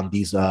roster around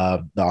these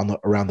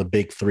around the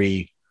big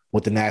three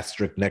with an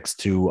asterisk next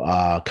to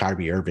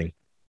Kyrie Irving.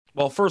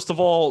 Well, first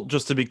of all,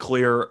 just to be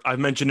clear, I've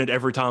mentioned it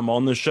every time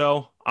on this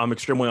show. I'm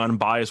extremely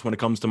unbiased when it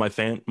comes to my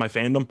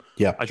fandom.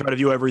 Yeah. I try to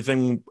view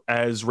everything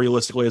as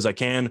realistically as I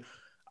can.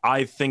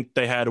 I think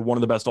they had one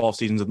of the best off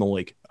seasons in the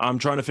league. I'm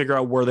trying to figure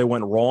out where they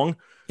went wrong.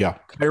 Yeah.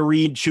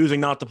 Kyrie choosing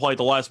not to play at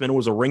the last minute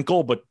was a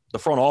wrinkle, but the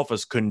front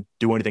office couldn't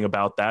do anything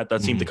about that.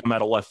 That seemed to come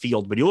out of left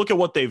field. But you look at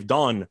what they've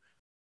done.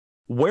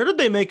 Where did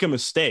they make a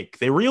mistake?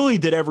 They really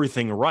did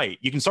everything right.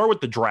 You can start with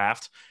the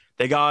draft.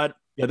 They got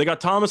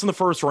Thomas in the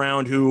first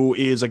round, who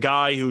is a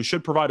guy who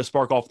should provide a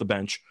spark off the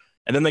bench.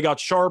 And then they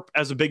got Sharp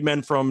as a big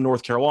man from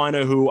North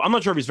Carolina, who I'm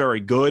not sure if he's very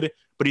good,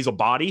 but he's a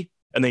body.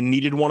 And they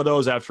needed one of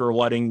those after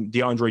letting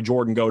DeAndre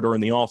Jordan go during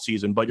the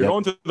offseason. But you're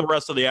going through the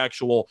rest of the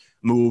actual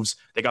moves.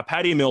 They got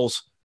Patty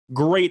Mills,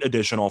 great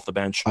addition off the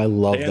bench. I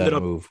love that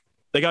move.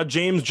 They got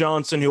James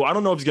Johnson, who I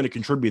don't know if he's going to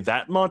contribute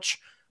that much,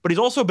 but he's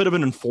also a bit of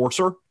an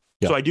enforcer.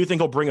 Yep. So I do think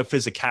he'll bring a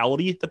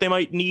physicality that they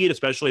might need,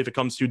 especially if it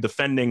comes to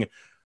defending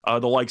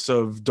the likes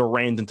of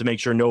Durant and to make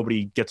sure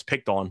nobody gets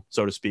picked on,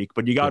 so to speak.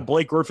 But you got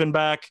Blake Griffin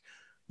back.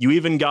 You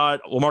even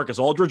got LaMarcus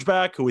Aldridge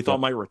back, who we thought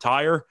might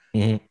retire.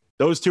 Mm-hmm.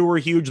 Those two were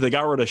huge. They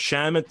got rid of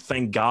Shamet.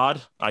 Thank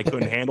God. I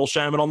couldn't handle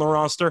Shamet on the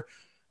roster.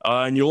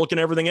 And you're looking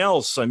at everything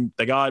else. And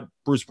they got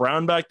Bruce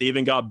Brown back. They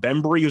even got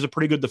Bembry, who's a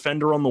pretty good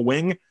defender on the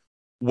wing.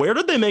 Where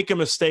did they make a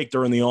mistake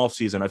during the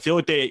offseason? I feel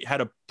like they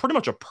had pretty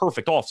much a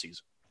perfect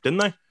offseason, didn't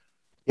they?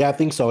 Yeah, I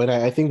think so. And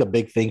I think the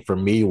big thing for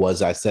me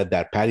was I said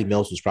that Patty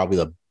Mills was probably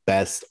the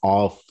best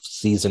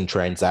off-season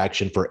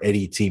transaction for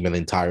any team in the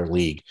entire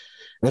league.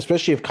 And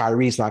especially if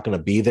Kyrie's not going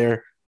to be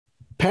there,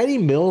 Patty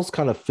Mills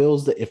kind of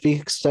fills if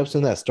he steps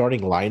in that starting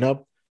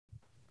lineup,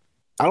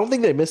 I don't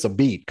think they miss a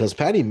beat because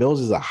Patty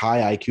Mills is a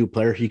high IQ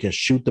player. He can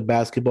shoot the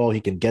basketball.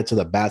 He can get to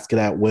the basket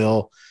at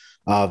will.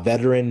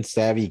 Veteran,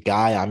 savvy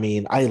guy. I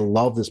mean, I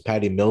love this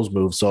Patty Mills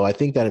move. So I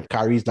think that if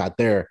Kyrie's not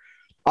there,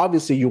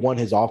 obviously you want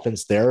his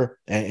offense there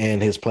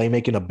and his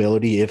playmaking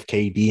ability if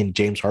KD and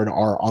James Harden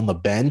are on the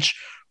bench.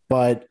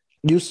 But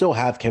you still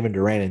have Kevin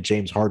Durant and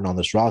James Harden on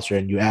this roster,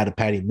 and you add a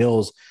Patty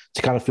Mills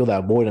to kind of fill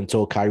that void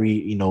until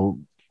Kyrie,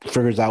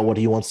 figures out what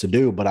he wants to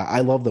do. But I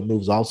love the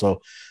moves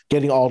also.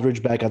 Getting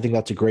Aldridge back, I think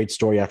that's a great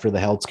story after the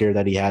health scare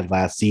that he had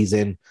last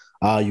season.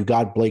 You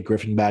got Blake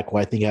Griffin back, who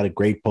I think had a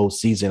great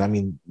postseason. I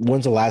mean,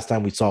 when's the last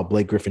time we saw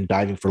Blake Griffin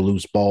diving for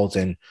loose balls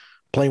and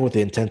playing with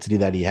the intensity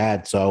that he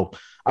had? So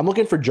I'm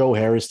looking for Joe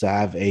Harris to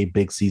have a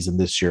big season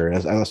this year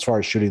as far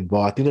as shooting the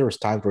ball. I think there was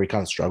times where he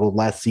kind of struggled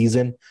last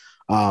season.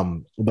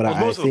 But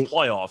most of the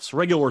playoffs,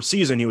 regular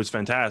season, he was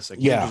fantastic.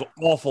 Yeah. He was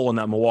awful in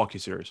that Milwaukee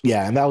series.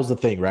 Yeah, and that was the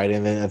thing, right?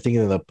 And then I think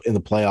in the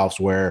playoffs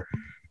where,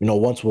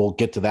 once we'll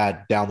get to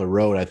that down the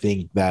road, I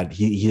think that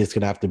he is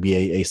going to have to be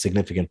a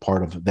significant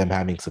part of them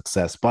having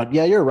success. But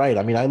yeah, you're right.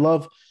 I mean, I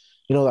love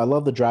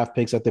the draft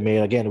picks that they made.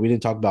 Again, we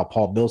didn't talk about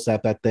Paul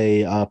Millsap that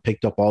they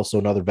picked up, also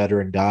another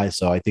veteran guy.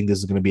 So I think this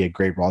is going to be a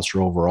great roster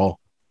overall.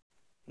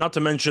 Not to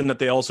mention that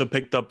they also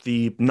picked up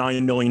the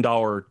 $9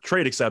 million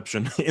trade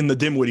exception in the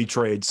Dinwiddie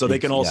trade, so they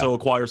can also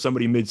acquire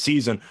somebody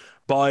mid-season.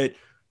 But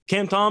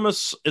Cam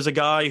Thomas is a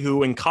guy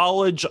who in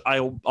college,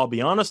 I'll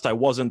be honest, I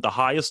wasn't the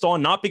highest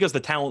on, not because the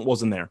talent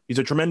wasn't there. He's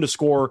a tremendous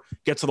scorer,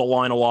 gets to the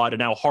line a lot, and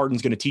now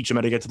Harden's going to teach him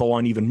how to get to the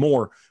line even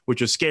more,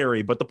 which is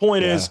scary. But the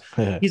point is,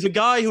 he's a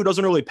guy who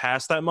doesn't really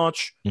pass that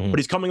much, but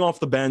he's coming off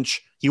the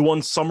bench. He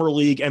won Summer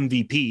League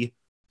MVP,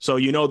 so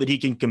you know that he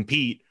can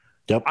compete.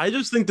 Yep. I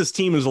just think this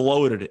team is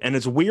loaded, and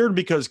it's weird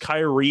because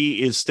Kyrie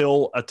is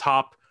still a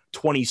top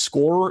 20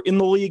 scorer in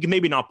the league,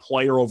 maybe not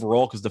player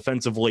overall because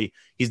defensively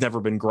he's never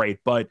been great,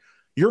 but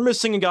you're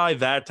missing a guy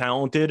that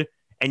talented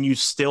and you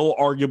still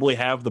arguably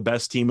have the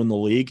best team in the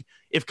league.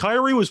 If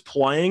Kyrie was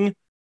playing,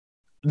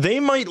 they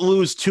might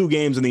lose 2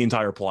 games in the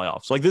entire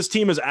playoffs. Like, this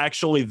team is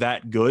actually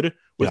that good.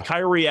 With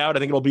Kyrie out, I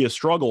think it'll be a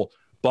struggle,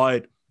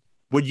 but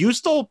would you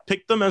still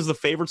pick them as the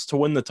favorites to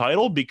win the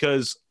title?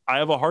 Because I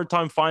have a hard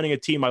time finding a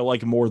team I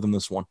like more than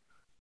this one.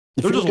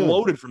 They're just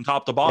loaded from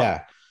top to bottom.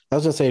 Yeah. I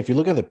was going to say, if you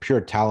look at the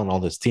pure talent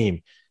on this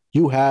team,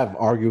 you have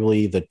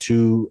arguably the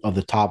 2 of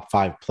the top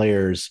 5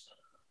 players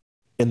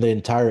in the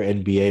entire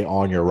NBA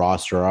on your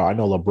roster. I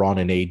know LeBron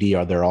and AD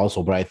are there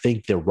also, but I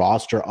think the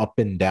roster up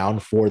and down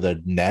for the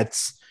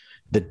Nets,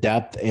 the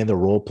depth and the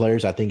role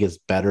players, I think is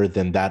better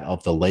than that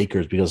of the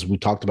Lakers, because we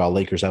talked about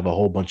Lakers have a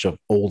whole bunch of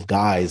old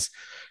guys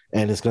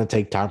and it's going to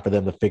take time for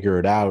them to figure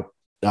it out.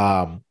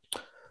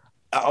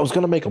 I was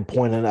going to make a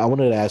point, and I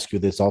wanted to ask you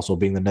this also,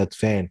 being the Nets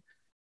fan.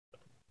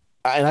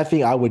 And I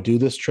think I would do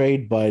this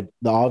trade, but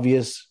the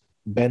obvious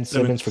Ben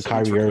Simmons for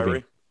Kyrie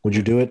Irving. Would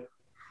you do it?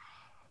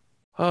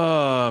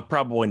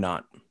 Probably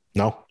not.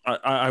 No?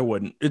 I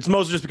wouldn't. It's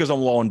mostly just because I'm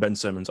low on Ben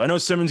Simmons. I know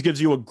Simmons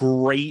gives you a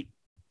great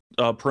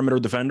perimeter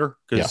defender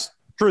because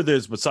truth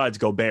is, besides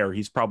Gobert,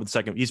 he's probably the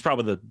second. He's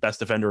probably the best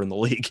defender in the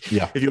league.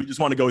 Yeah. If you just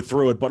want to go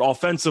through it, but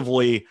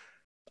offensively,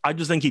 I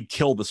just think he'd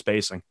kill the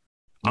spacing.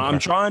 Okay. I'm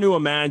trying to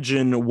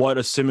imagine what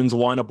a Simmons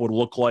lineup would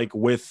look like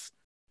with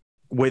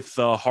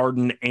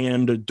Harden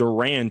and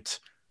Durant.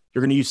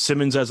 You're going to use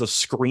Simmons as a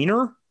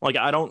screener. Like,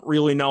 I don't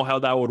really know how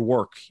that would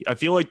work. I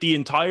feel like the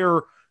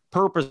entire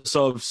purpose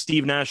of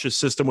Steve Nash's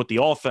system with the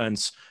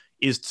offense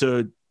is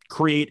to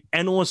create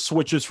endless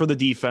switches for the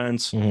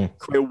defense,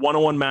 create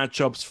one-on-one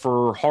matchups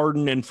for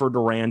Harden and for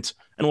Durant,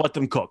 and let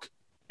them cook.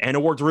 And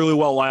it worked really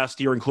well last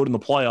year, including the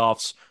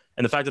playoffs.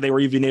 And the fact that they were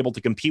even able to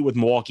compete with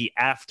Milwaukee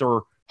after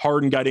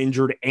Harden got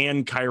injured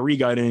and Kyrie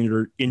got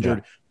injured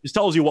just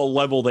tells you what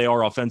level they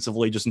are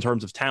offensively, just in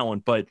terms of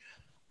talent. But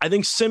I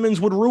think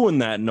Simmons would ruin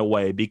that in a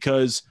way,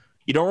 because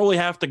you don't really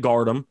have to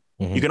guard him.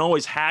 You can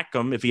always hack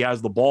him if he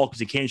has the ball, because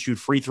he can't shoot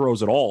free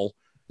throws at all.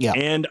 Yeah.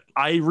 And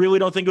I really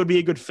don't think it would be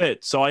a good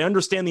fit. So I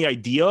understand the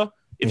idea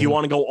if you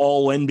want to go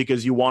all in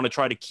because you want to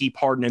try to keep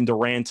Harden and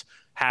Durant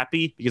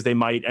happy, because they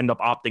might end up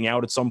opting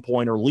out at some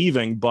point or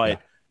leaving.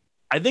 But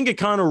I think it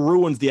kind of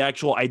ruins the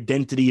actual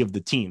identity of the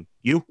team.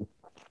 You?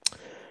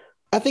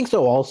 I think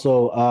so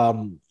also.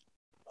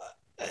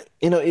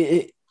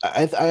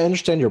 I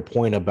understand your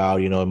point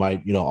about, it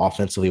might,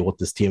 offensively what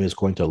this team is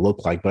going to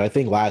look like. But I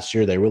think last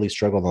year they really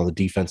struggled on the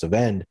defensive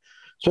end,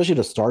 especially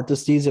to start the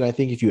season. I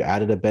think if you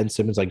added a Ben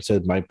Simmons, like you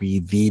said, might be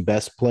the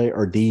best player,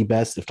 or the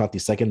best, if not the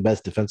second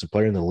best defensive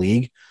player in the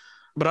league.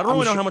 But I don't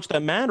really know how much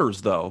that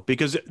matters, though,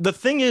 because the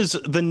thing is,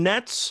 the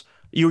Nets,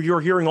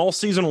 you're hearing all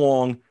season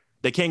long,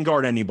 they can't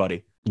guard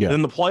anybody. Yeah.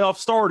 Then the playoffs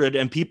started,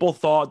 and people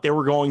thought they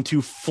were going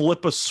to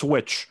flip a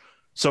switch,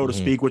 so to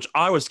speak, which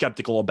I was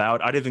skeptical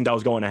about. I didn't think that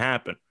was going to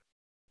happen.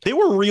 They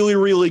were really,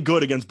 really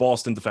good against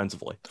Boston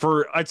defensively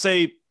for, I'd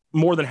say,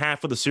 more than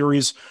half of the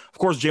series. Of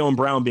course, Jaylen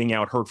Brown being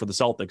out hurt for the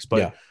Celtics,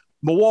 but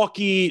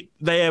Milwaukee,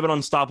 they have an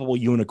unstoppable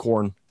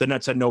unicorn. The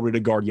Nets had nobody to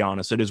guard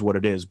Giannis. It is what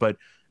it is. But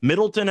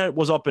Middleton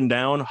was up and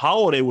down.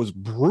 Holiday was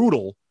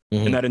brutal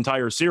in that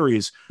entire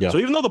series. So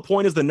even though the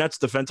point is the Nets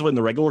defensively in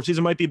the regular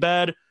season might be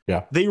bad,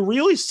 they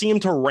really seem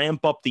to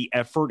ramp up the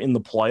effort in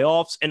the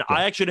playoffs. And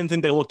I actually didn't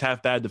think they looked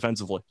half bad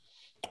defensively.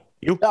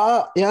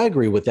 I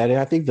agree with that. And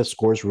I think the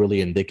score is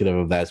really indicative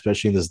of that,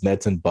 especially in this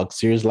Nets and Bucks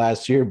series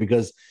last year,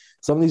 because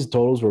some of these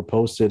totals were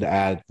posted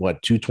at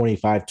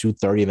 225,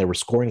 230, and they were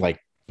scoring like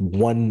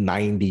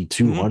 190,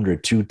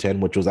 200, 210,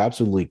 which was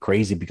absolutely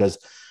crazy, because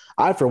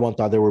I, for one,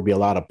 thought there would be a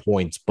lot of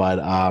points, but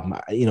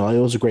it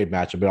was a great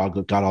matchup.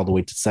 It got all the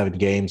way to 7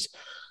 games.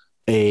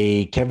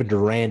 A Kevin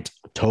Durant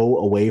toe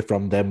away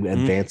from them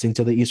advancing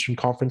to the Eastern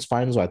Conference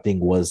Finals, I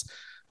think was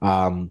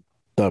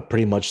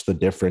pretty much the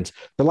difference.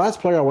 The last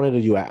player I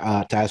wanted to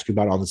ask you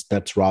about on this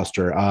Nets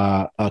roster,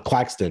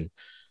 Claxton.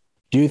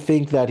 Do you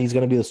think that he's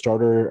going to be the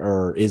starter,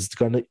 or is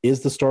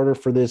the starter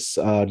for this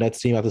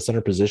Nets team at the center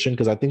position?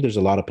 Because I think there's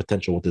a lot of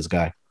potential with this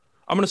guy.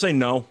 I'm going to say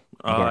no.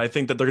 I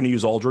think that they're going to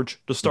use Aldridge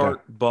to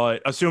start,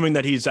 but assuming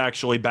that he's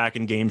actually back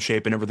in game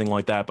shape and everything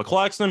like that. But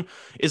Claxton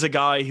is a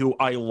guy who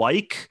I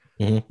like,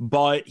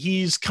 but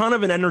he's kind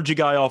of an energy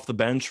guy off the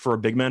bench for a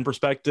big man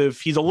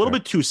perspective. He's a little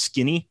bit too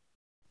skinny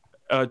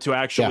to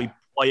actually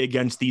play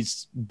against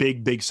these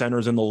big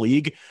centers in the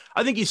league.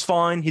 I think he's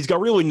fine. He's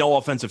got really no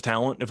offensive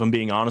talent, if I'm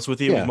being honest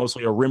with you. He's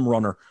mostly a rim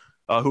runner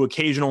who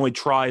occasionally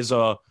tries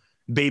a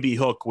baby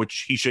hook,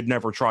 which he should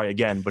never try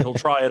again, but he'll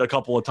try it a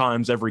couple of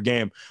times every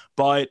game.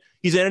 But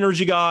he's an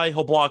energy guy.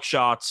 He'll block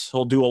shots.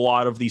 He'll do a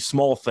lot of these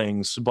small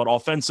things, but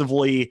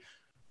offensively,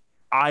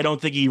 I don't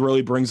think he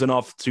really brings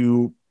enough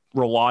to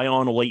rely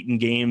on late in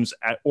games,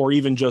 or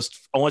even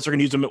just, unless they're going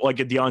to use him like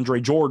a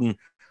DeAndre Jordan,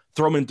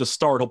 throw him in to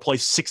start. He'll play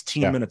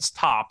 16 minutes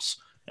tops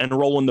and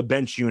roll in the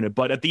bench unit.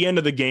 But at the end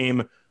of the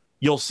game,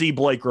 you'll see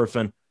Blake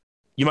Griffin.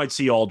 You might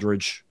see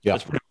Aldridge. Yeah.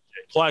 That's pretty much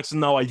it. Claxton,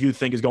 though, I do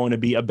think is going to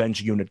be a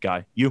bench unit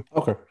guy. You?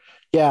 Okay.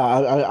 Yeah,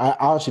 I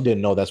honestly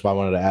didn't know. That's why I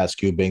wanted to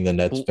ask you, being the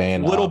Nets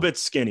fan. A little bit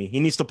skinny. He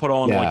needs to put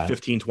on like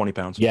 15, 20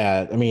 pounds.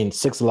 Yeah, I mean,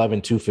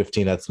 6'11",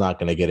 215, that's not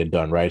going to get it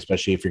done, right?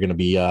 Especially if you're going to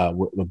be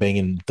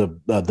banging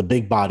the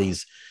big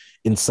bodies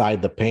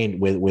inside the paint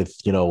with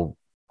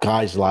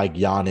guys like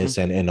Giannis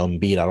and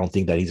Embiid. I don't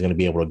think that he's going to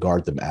be able to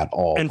guard them at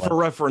all. And for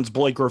reference,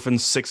 Blake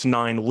Griffin's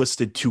 6'9",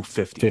 listed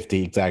 250.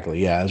 50,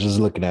 exactly. Yeah, I was just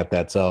looking at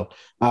that. So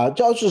I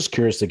was just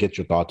curious to get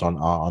your thoughts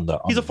on the.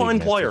 He's a fine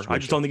player. I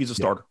just don't think he's a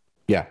starter.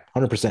 Yeah,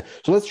 100%.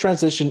 So let's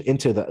transition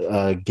into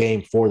the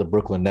game for the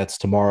Brooklyn Nets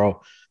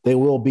tomorrow. They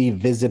will be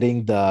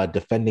visiting the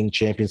defending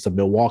champions, the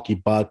Milwaukee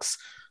Bucks.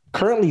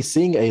 Currently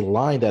seeing a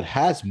line that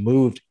has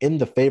moved in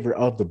the favor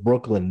of the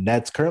Brooklyn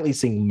Nets. Currently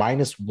seeing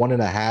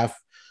 -1.5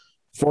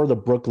 for the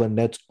Brooklyn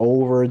Nets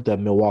over the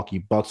Milwaukee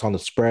Bucks on the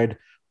spread.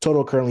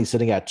 Total currently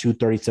sitting at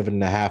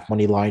 237.5.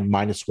 Money line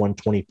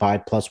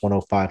 -125,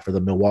 +105 for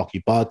the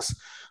Milwaukee Bucks.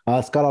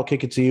 Scott, I'll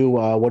kick it to you.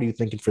 What are you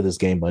thinking for this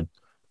game, bud?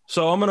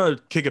 So I'm going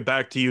to kick it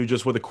back to you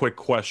just with a quick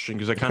question,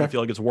 because I kind of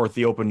feel like it's worth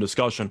the open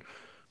discussion.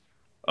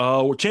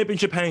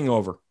 Championship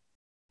hangover.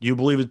 Do you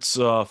believe it's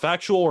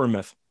factual or a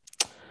myth?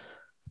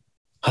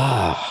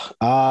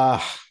 I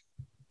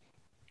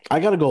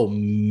got to go.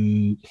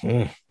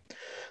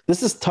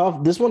 This is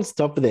tough. This one's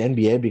tough for the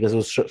NBA because it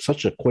was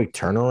such a quick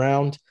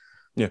turnaround.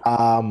 Yeah.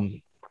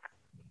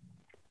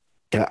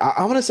 Yeah,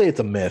 I'm gonna say it's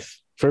a myth.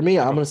 For me,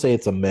 I'm gonna say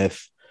it's a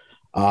myth.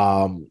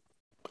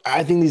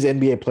 I think these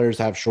NBA players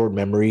have short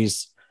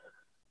memories,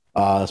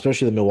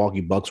 especially the Milwaukee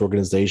Bucks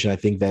organization. I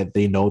think that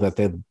they know that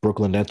the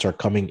Brooklyn Nets are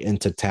coming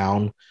into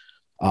town.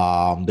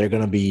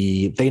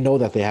 They know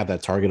that they have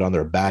that target on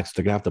their backs.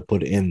 They're gonna have to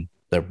put in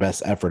their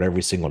best effort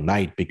every single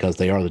night because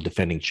they are the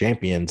defending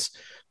champions.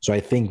 So I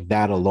think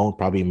that alone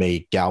probably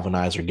may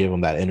galvanize or give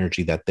them that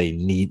energy that they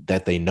need,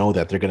 that they know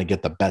that they're going to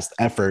get the best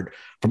effort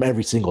from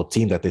every single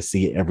team that they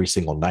see every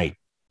single night.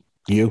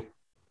 You?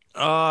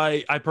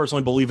 I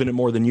personally believe in it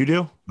more than you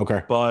do.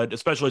 Okay. But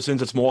especially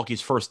since it's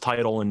Milwaukee's first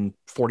title in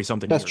 40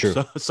 something years. That's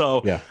true.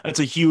 So yeah, that's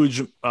a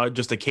huge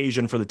just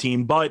occasion for the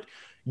team. But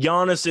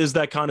Giannis is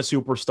that kind of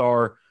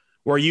superstar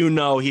where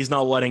he's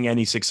not letting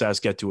any success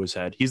get to his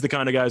head. He's the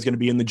kind of guy who's going to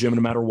be in the gym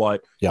no matter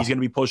what. Yeah. He's going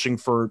to be pushing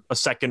for a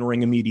second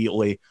ring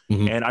immediately.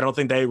 Mm-hmm. And I don't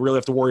think they really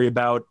have to worry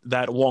about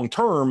that long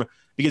term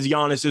because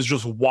Giannis is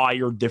just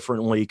wired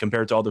differently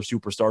compared to other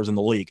superstars in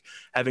the league.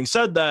 Having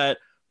said that,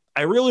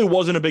 I really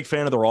wasn't a big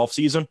fan of their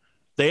offseason.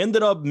 They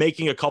ended up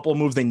making a couple of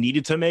moves they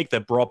needed to make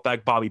that brought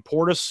back Bobby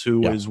Portis,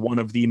 who is one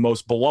of the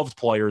most beloved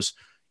players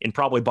in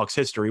probably Bucks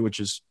history,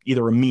 which is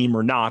either a meme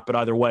or not. But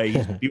either way,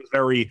 he was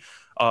very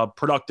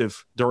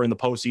productive during the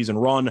postseason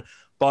run.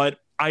 But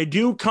I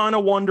do kind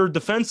of wonder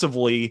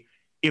defensively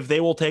if they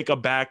will take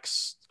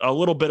a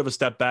little bit of a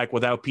step back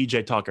without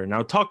PJ Tucker.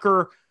 Now,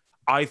 Tucker,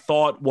 I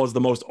thought, was the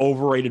most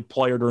overrated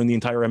player during the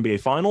entire NBA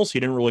Finals. He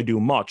didn't really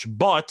do much,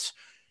 but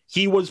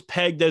he was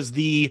pegged as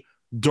the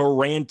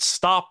Durant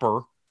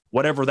stopper,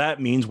 whatever that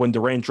means when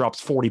Durant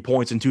drops 40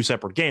 points in 2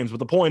 separate games. But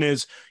the point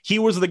is, he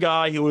was the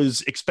guy who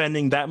was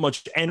expending that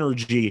much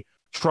energy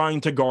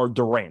trying to guard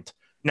Durant.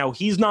 Now,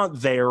 he's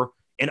not there,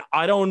 and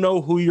I don't know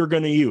who you're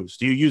going to use.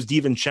 Do you use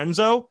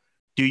DiVincenzo?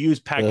 Do you use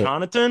Pat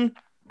Connaughton?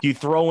 Do you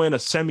throw in a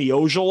Semi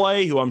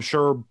Ojeleye, who I'm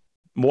sure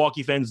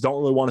Milwaukee fans don't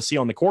really want to see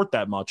on the court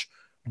that much?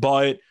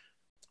 But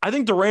I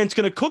think Durant's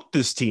going to cook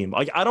this team.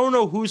 Like, I don't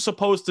know who's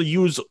supposed to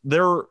use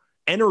their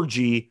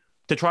energy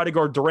to try to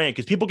guard Durant,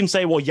 because people can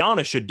say, well,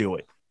 Giannis should do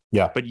it.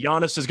 Yeah. But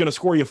Giannis is going to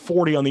score you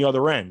 40 on the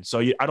other end. So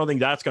I don't think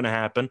that's going to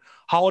happen.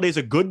 Holiday's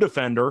a good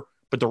defender,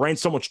 but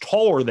Durant's so much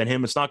taller than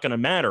him, it's not going to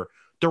matter.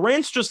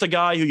 Durant's just a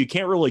guy who you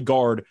can't really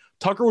guard.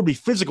 Tucker would be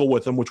physical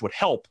with him, which would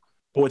help.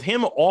 But with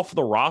him off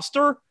the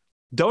roster,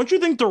 don't you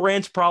think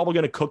Durant's probably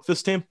going to cook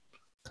this team?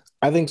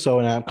 I think so.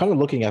 And I'm kind of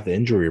looking at the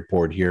injury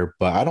report here,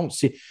 but I don't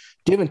see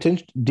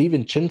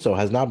DiVincenzo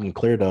has not been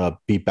cleared to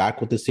be back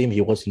with this team.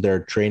 He wasn't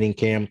there at training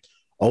camp.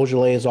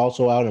 Ojeleye is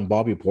also out, and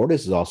Bobby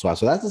Portis is also out.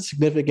 So that's a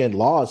significant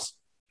loss.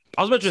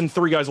 I was mentioning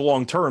 3 guys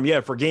long term.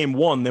 Yeah, for game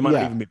 1, they might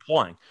not even be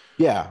playing.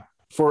 Yeah.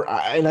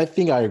 And I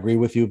think I agree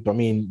with you. I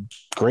mean,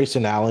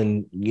 Grayson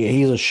Allen,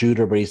 he's a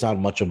shooter, but he's not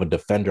much of a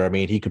defender. I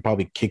mean, he could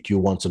probably kick you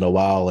once in a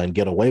while and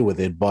get away with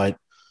it. But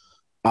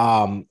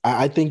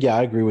I think,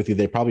 I agree with you.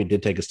 They probably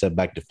did take a step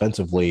back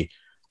defensively.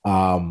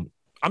 I'm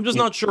just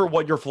not sure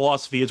what your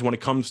philosophy is when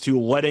it comes to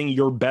letting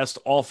your best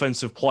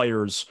offensive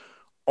players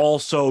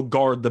also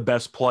guard the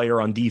best player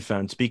on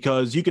defense,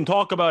 because you can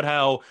talk about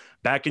how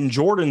back in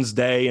Jordan's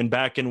day and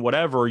back in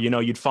whatever,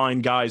 you'd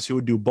find guys who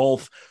would do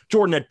both.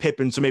 Jordan had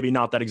Pippen, so maybe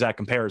not that exact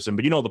comparison,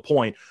 but you know the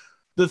point.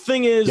 The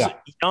thing is,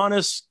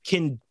 Giannis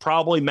can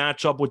probably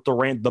match up with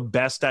Durant the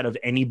best out of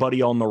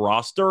anybody on the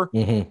roster,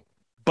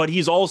 but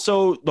he's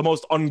also the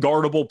most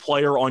unguardable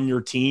player on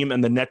your team,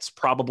 and the Nets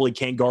probably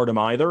can't guard him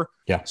either.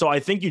 Yeah. So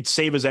I think you'd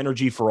save his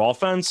energy for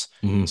offense.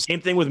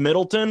 Same thing with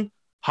Middleton.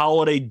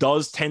 Holiday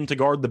does tend to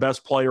guard the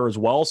best player as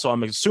well, so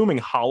I'm assuming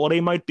Holiday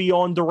might be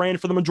on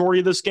Durant for the majority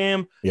of this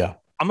game. Yeah.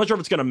 I'm not sure if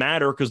it's going to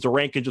matter because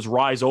Durant can just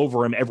rise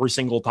over him every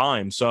single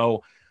time.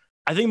 So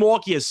I think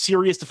Milwaukee has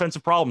serious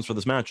defensive problems for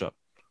this matchup.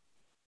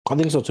 I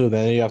think so too.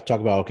 Then you have to talk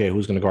about, okay,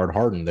 who's going to guard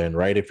Harden then,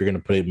 right? If you're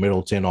going to put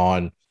Middleton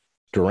on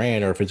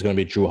Durant, or if it's going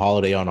to be Drew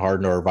Holiday on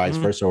Harden, or vice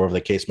versa, or whatever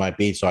the case might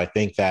be. So I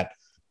think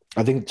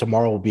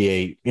tomorrow will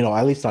be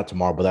at least not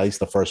tomorrow, but at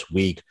least the first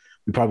week,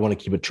 we probably want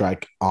to keep a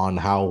track on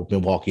how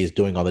Milwaukee is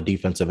doing on the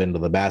defensive end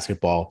of the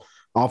basketball.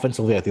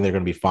 Offensively, I think they're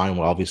going to be fine.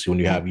 Well, obviously, when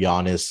you have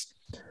Giannis,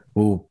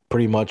 who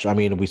pretty much,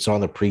 we saw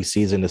in the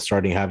preseason is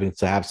starting having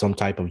to have some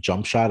type of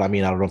jump shot. I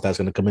don't know if that's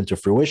going to come into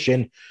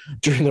fruition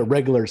during the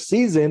regular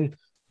season,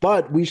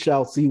 but we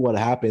shall see what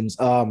happens.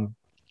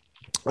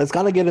 Let's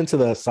kind of get into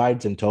the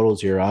sides and totals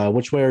here.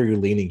 Which way are you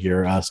leaning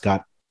here,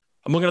 Scott?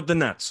 I'm looking at the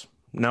Nets.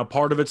 Now,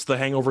 part of it's the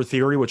hangover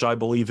theory, which I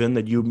believe in,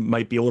 that you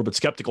might be a little bit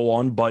skeptical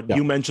on, but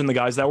you mentioned the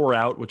guys that were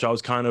out, which I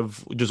was kind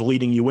of just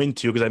leading you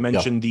into because I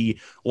mentioned the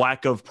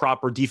lack of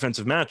proper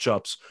defensive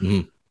matchups.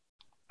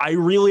 I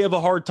really have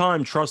a hard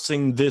time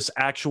trusting this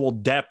actual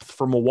depth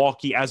for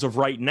Milwaukee as of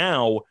right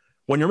now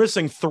when you're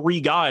missing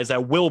 3 guys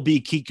that will be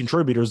key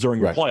contributors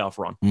during your playoff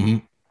run.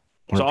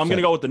 So I'm going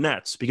to go with the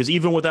Nets because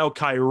even without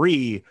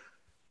Kyrie,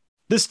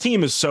 this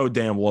team is so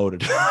damn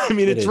loaded.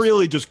 It's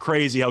really just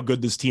crazy how good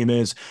this team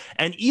is.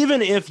 And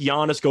even if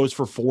Giannis goes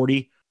for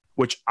 40,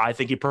 which I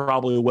think he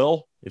probably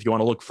will, if you want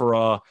to look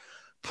for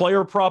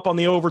player prop on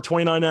the over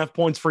 29.5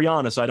 points for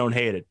Giannis. I don't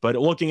hate it. But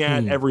looking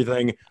at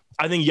everything,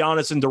 I think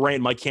Giannis and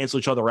Durant might cancel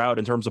each other out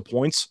in terms of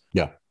points.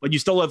 Yeah. But you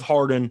still have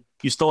Harden.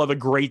 You still have a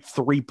great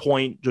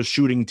 3-point just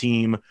shooting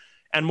team.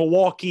 And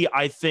Milwaukee,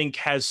 I think,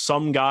 has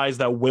some guys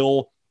that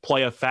will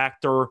play a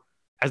factor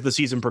as the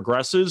season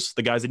progresses,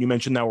 the guys that you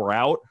mentioned that were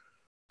out.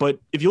 But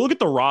if you look at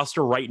the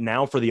roster right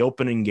now for the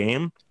opening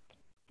game,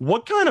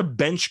 what kind of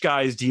bench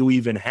guys do you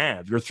even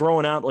have? You're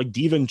throwing out like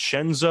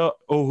DiVincenzo,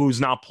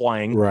 who's not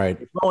playing. Right.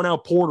 You're throwing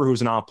out Porter,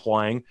 who's not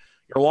playing.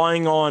 You're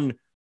relying on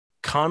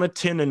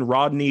Connaughton and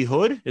Rodney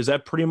Hood. Is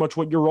that pretty much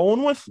what you're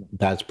rolling with?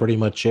 That's pretty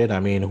much it. I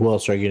mean, who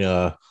else are you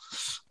gonna?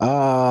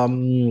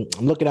 I'm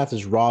looking at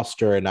this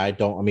roster, and are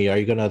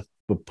you gonna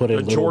put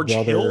in George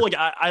brother? Hill? Like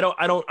I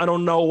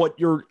don't know what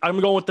you're.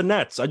 I'm going with the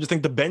Nets. I just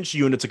think the bench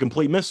unit's a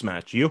complete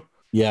mismatch. You?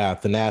 Yeah,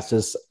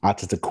 Thanasis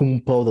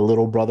Antetokounmpo, the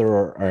little brother,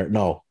 or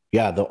no,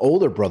 yeah, the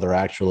older brother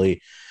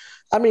actually.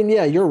 I mean,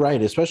 yeah, you're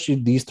right. Especially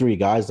these three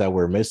guys that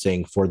we're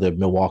missing for the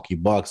Milwaukee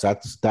Bucks.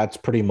 That's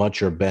pretty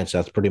much your bench.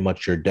 That's pretty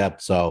much your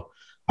depth. So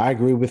I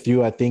agree with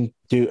you. I think,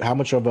 how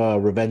much of a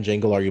revenge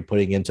angle are you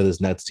putting into this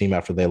Nets team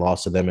after they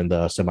lost to them in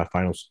the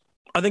semifinals?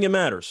 I think it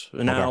matters.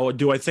 Now,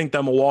 do I think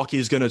that Milwaukee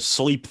is going to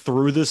sleep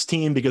through this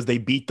team because they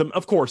beat them?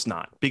 Of course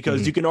not.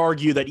 Because you can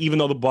argue that even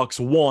though the Bucks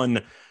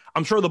won,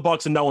 I'm sure the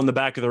Bucks know in the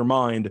back of their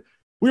mind,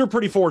 we were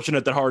pretty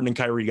fortunate that Harden and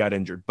Kyrie got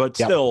injured. But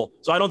still,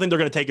 so I don't think they're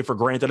going to take it for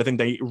granted. I think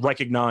they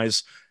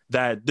recognize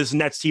that this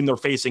Nets team they're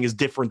facing is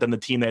different than the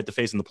team they had to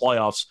face in the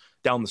playoffs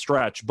down the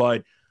stretch.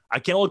 But I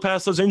can't look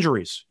past those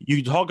injuries.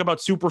 You talk about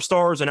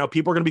superstars and how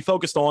people are going to be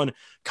focused on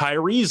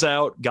Kyrie's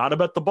out, got to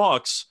bet the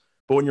Bucks.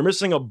 But when you're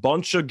missing a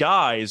bunch of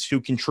guys who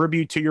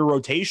contribute to your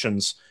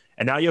rotations,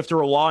 and now you have to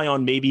rely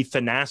on maybe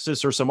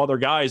Thanasis or some other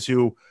guys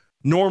who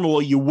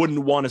normally you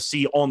wouldn't want to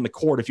see on the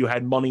court if you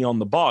had money on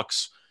the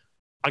Bucks,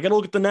 I got to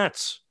look at the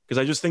Nets because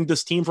I just think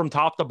this team from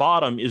top to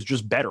bottom is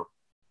just better.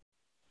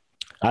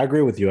 I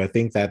agree with you. I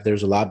think that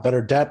there's a lot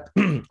better depth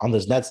on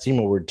this Nets team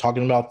when we're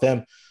talking about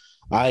them.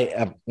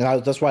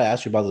 That's why I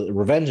asked you about the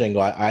revenge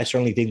angle. I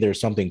certainly think there's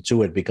something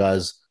to it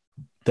because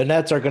the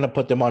Nets are going to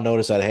put them on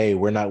notice that, hey,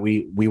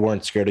 we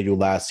weren't scared of you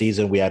last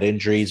season. We had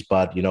injuries,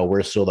 but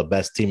we're still the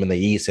best team in the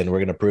East, and we're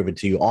going to prove it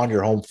to you on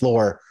your home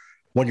floor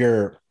when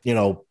you're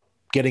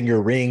getting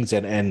your rings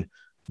and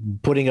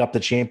putting up the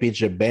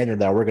championship banner.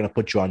 That we're going to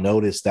put you on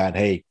notice that,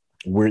 hey,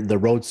 the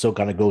road still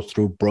kind of goes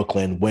through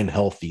Brooklyn when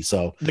healthy.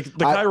 So the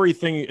Kyrie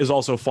thing is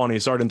also funny.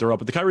 Sorry to interrupt,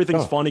 but the Kyrie thing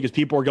is funny because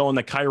people are going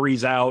that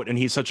Kyrie's out and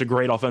he's such a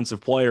great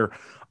offensive player.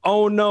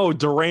 Oh no,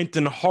 Durant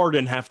and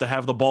Harden have to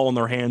have the ball in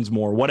their hands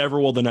more. Whatever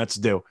will the Nets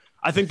do?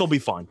 I think they'll be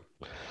fine.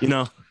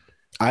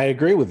 I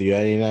agree with you.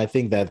 I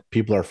think that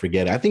people are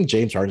forgetting. I think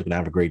James Harden's going to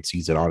have a great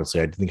season.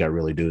 Honestly, I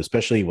really do,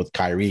 especially with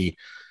Kyrie.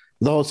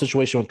 The whole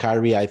situation with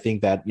Kyrie, I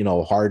think that,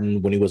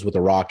 Harden, when he was with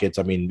the Rockets,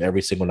 I mean,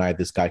 every single night,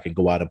 this guy can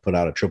go out and put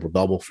out a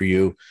triple-double for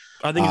you.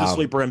 I think he's a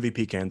sleeper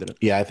MVP candidate.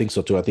 Yeah, I think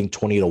so too. I think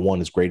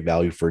 20-1 is great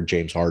value for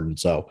James Harden.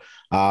 So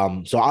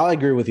I'll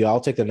agree with you.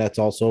 I'll take the Nets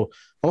also.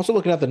 I'm also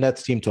looking at the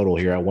Nets team total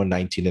here at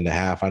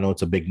 119.5. I know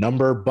it's a big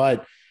number,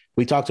 but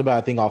we talked about,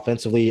 I think,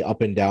 offensively up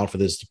and down for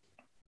this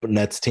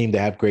Nets team. They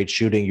have great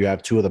shooting. You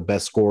have two of the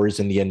best scorers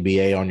in the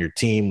NBA on your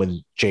team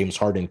with James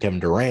Harden and Kevin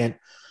Durant.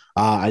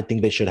 I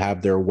think they should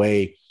have their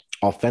way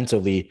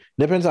offensively.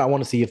 Depends. I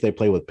want to see if they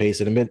play with pace,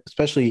 and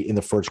especially in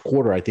the first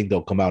quarter, I think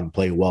they'll come out and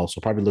play well.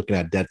 So probably looking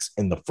at Nets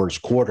in the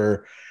first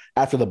quarter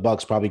after the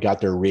Bucks probably got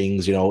their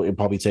rings. It'll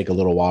probably take a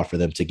little while for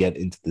them to get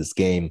into this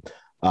game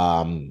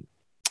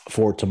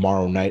for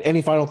tomorrow night.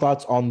 Any final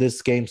thoughts on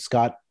this game,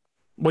 Scott?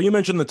 Well, you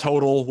mentioned the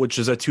total, which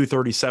is at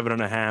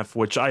 237.5,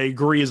 which I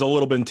agree is a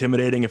little bit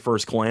intimidating at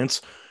first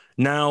glance.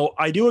 Now,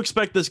 I do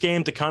expect this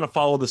game to kind of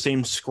follow the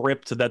same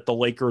script that the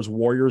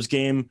Lakers-Warriors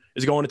game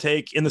is going to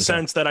take, in the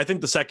sense that I think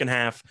the second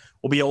half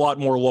will be a lot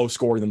more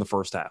low-scoring than the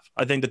first half.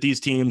 I think that these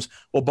teams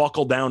will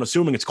buckle down,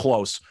 assuming it's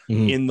close,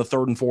 in the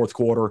third and fourth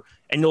quarter,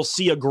 and you'll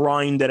see a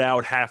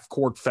grinded-out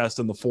half-court fest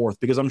in the fourth,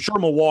 because I'm sure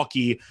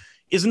Milwaukee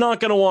is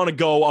not going to want to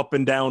go up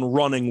and down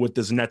running with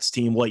this Nets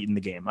team late in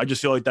the game. I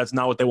just feel like that's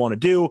not what they want to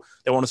do.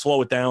 They want to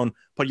slow it down,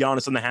 put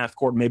Giannis in the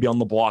half-court, maybe on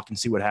the block, and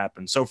see what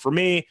happens. So for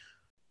me,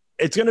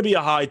 it's going to be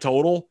a high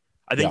total.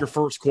 I think your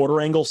first quarter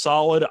angle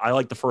solid. I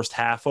like the first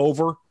half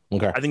over.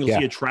 Okay. I think you'll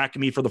see it track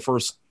me for the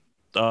first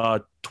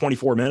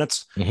 24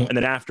 minutes. And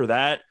then after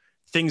that,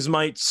 things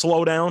might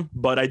slow down.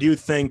 But I do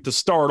think to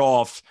start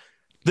off,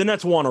 the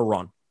Nets want to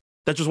run.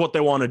 That's just what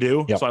they want to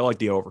do. So I like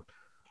the over.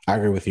 I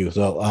agree with you.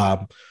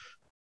 So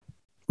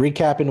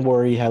recapping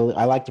where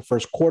I like the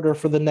first quarter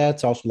for the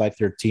Nets. I also like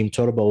their team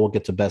total, but we'll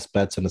get to best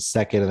bets in a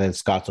second. And then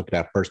Scott's looking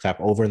at first half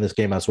over in this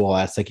game, as well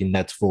as taking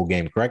Nets full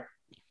game, correct?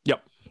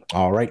 Yep.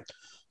 All right.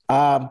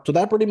 So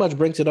that pretty much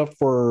brings it up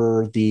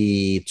for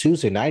the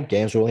Tuesday night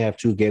games. We only have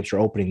two games for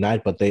opening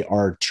night, but they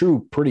are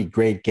two pretty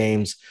great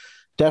games.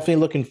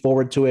 Definitely looking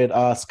forward to it.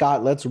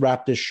 Scott, let's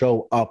wrap this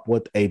show up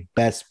with a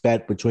best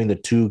bet between the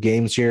two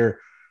games here.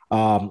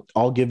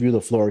 I'll give you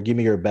the floor. Give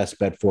me your best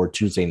bet for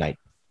Tuesday night.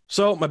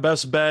 So my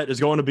best bet is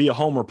going to be a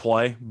homer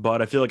play,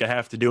 but I feel like I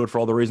have to do it for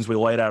all the reasons we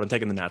laid out and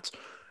taking the Nets.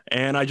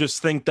 And I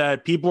just think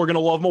that people are going to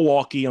love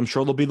Milwaukee. I'm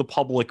sure there'll be the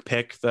public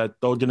pick that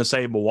they're going to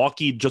say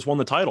Milwaukee just won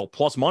the title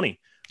plus money.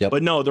 Yep.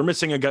 But no, they're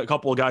missing a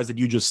couple of guys that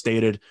you just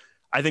stated.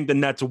 I think the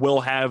Nets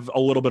will have a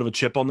little bit of a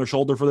chip on their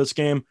shoulder for this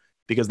game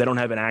because they don't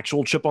have an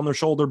actual chip on their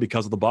shoulder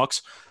because of the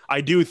Bucks.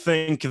 I do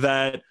think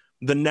that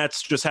the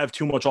Nets just have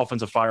too much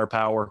offensive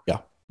firepower. Yeah.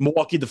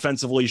 Milwaukee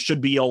defensively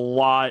should be a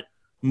lot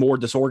more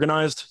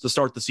disorganized to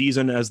start the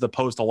season as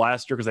opposed to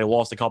last year because they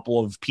lost a couple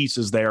of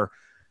pieces there.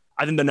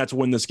 I think the Nets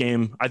win this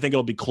game. I think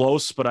it'll be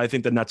close, but I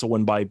think the Nets will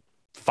win by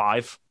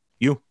 5.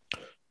 You?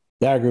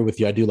 Yeah, I agree with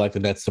you. I do like the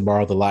Nets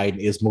tomorrow. The line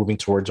is moving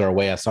towards our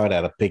way. I saw it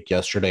at a pick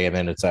yesterday, and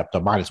then it's up to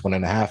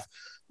 -1.5,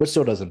 which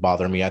still doesn't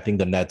bother me. I think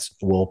the Nets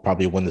will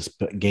probably win this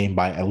game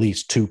by at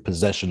least 2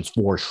 possessions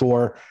for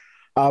sure.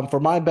 For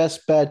my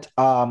best bet,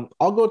 I'll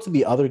go to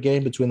the other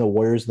game between the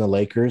Warriors and the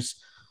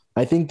Lakers.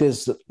 I think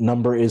this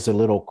number is a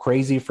little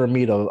crazy for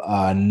me to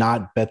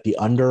not bet the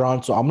under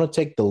on. So I'm going to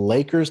take the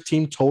Lakers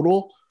team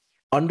total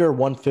under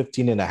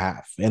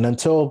 115.5. And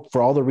until,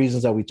 for all the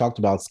reasons that we talked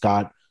about,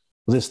 Scott,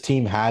 this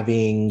team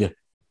having,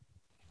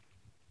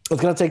 it's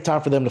going to take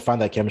time for them to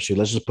find that chemistry.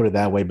 Let's just put it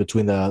that way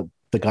between the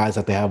guys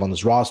that they have on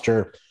this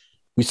roster.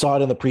 We saw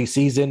it in the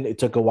preseason. It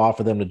took a while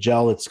for them to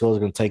gel. It's still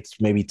going to take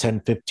maybe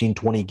 10, 15,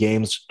 20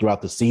 games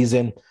throughout the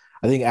season.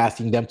 I think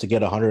asking them to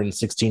get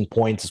 116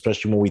 points,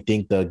 especially when we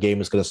think the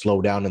game is going to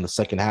slow down in the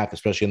second half,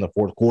 especially in the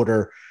fourth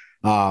quarter,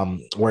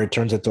 where it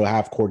turns into a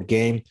half-court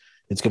game,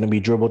 it's going to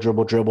be dribble,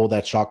 dribble, dribble.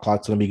 That shot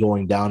clock's going to be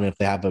going down if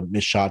they have a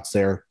missed shots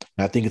there.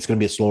 And I think it's going to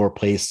be a slower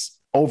pace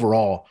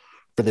overall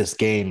for this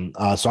game.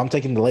 So I'm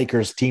taking the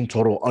Lakers team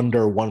total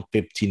under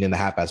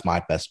 115.5 as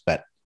my best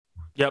bet.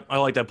 Yep, I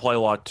like that play a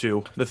lot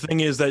too. The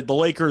thing is that the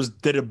Lakers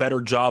did a better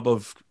job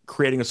of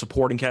creating a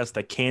supporting cast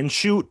that can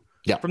shoot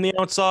from the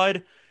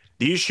outside.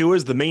 The issue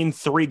is the main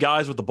 3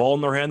 guys with the ball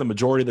in their hand the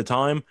majority of the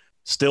time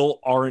still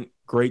aren't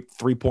great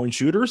 3-point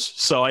shooters.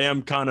 So I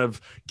am kind of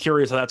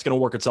curious how that's going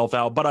to work itself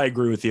out, but I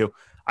agree with you.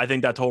 I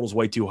think that total's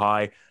way too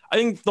high. I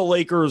think the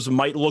Lakers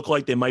might look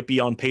like they might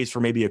be on pace for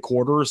maybe a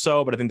quarter or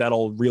so, but I think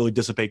that'll really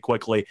dissipate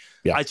quickly.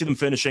 Yeah. I see them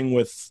finishing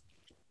with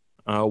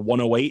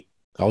 108.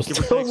 That was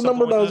the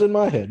number that was in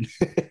my head.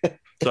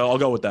 So I'll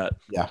go with that.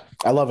 Yeah,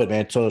 I love it,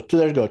 man. So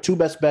there you go. 2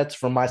 best bets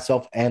from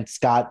myself and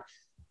Scott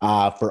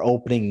for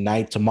opening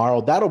night tomorrow.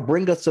 That'll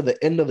bring us to the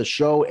end of the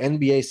show.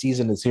 NBA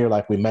season is here.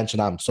 Like we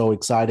mentioned, I'm so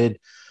excited.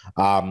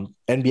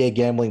 NBA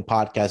Gambling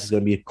Podcast is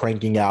going to be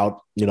cranking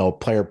out,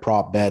 player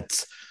prop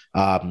bets.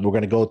 We're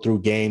going to go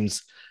through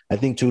games, I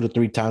think 2 to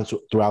 3 times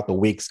throughout the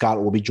week.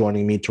 Scott will be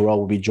joining me. Terrell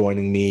will be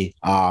joining me.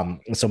 And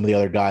some of the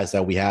other guys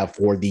that we have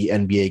for the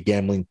NBA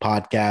Gambling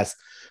Podcast.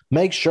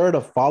 Make sure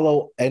to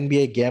follow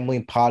NBA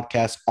Gambling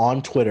Podcast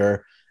on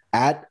Twitter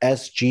at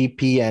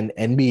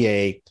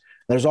SGPNNBA.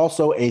 There's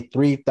also a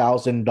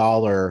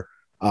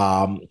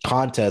 $3,000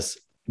 contest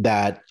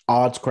that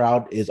Odds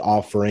Crowd is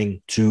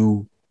offering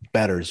to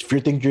bettors. If you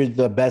think you're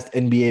the best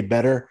NBA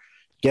bettor,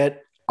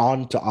 get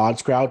on to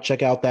Odds Crowd.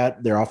 Check out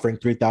that. They're offering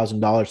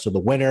 $3,000 to the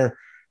winner.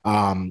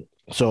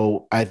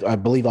 So I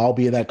believe I'll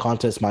be in that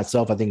contest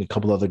myself. I think a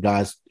couple other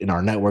guys in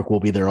our network will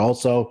be there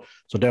also.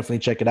 So definitely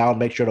check it out.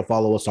 Make sure to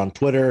follow us on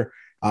Twitter.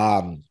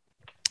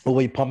 We'll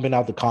be pumping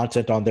out the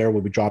content on there.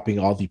 We'll be dropping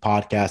all the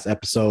podcast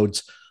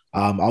episodes.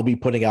 I'll be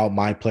putting out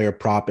my player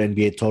prop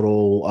NBA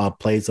total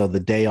plays of the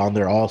day on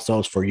there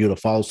also for you to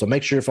follow. So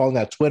make sure you're following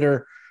that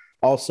Twitter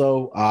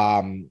also.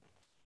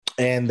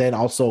 And then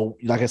also,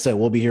 like I said,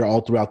 we'll be here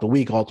all throughout the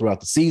week, all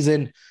throughout the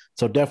season.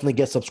 So definitely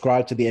get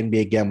subscribed to the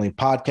NBA Gambling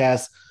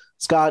Podcast.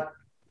 Scott,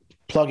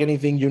 plug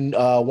anything you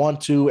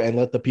want to and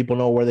let the people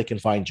know where they can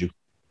find you.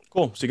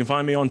 Cool. So you can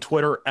find me on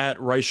Twitter at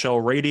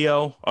Reichel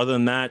Radio. Other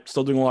than that,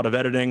 still doing a lot of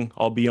editing.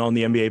 I'll be on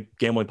the NBA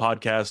Gambling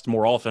Podcast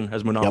more often,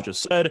 as Munaf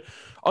just said.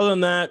 Other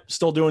than that,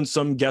 still doing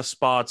some guest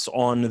spots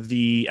on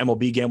the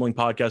MLB Gambling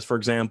Podcast, for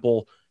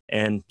example,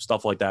 and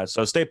stuff like that.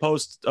 So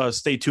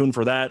stay tuned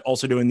for that.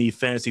 Also doing the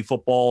fantasy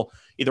football,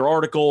 either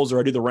articles or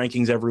I do the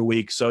rankings every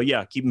week. So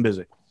yeah, keep them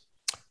busy.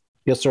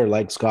 Yes, sir.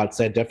 Like Scott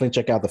said, definitely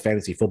check out the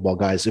fantasy football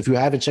guys. If you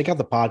haven't, check out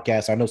the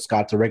podcast. I know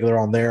Scott's a regular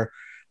on there,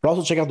 but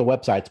also check out the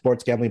website,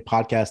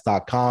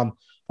 sportsgamblingpodcast.com.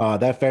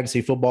 That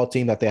fantasy football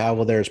team that they have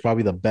over there is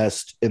probably the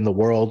best in the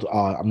world.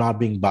 I'm not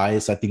being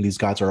biased. I think these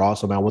guys are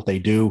awesome at what they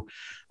do.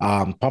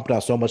 Pumping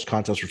out so much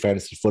content for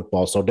fantasy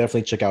football. So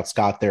definitely check out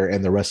Scott there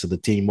and the rest of the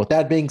team. With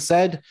that being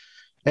said,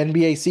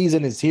 NBA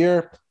season is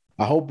here.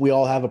 I hope we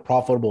all have a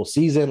profitable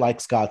season.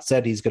 Like Scott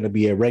said, he's going to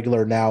be a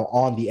regular now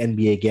on the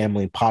NBA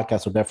Gambling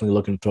Podcast. So definitely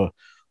looking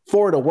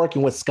forward to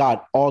working with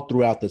Scott all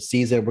throughout the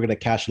season. We're going to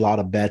cash a lot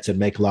of bets and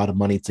make a lot of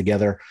money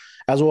together,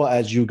 as well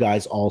as you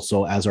guys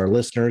also as our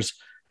listeners.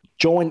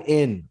 Join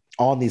in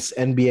on this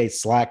NBA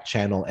Slack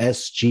channel,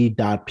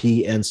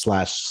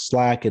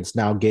 sg.pn/Slack. It's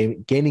now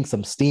gaining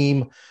some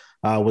steam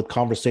with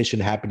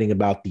conversation happening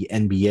about the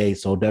NBA.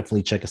 So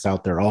definitely check us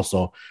out there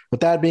also.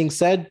 With that being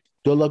said,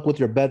 good luck with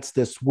your bets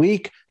this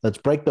week. Let's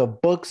break the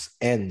books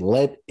and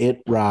let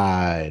it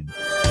ride.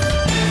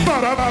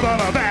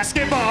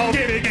 Basketball,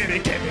 give me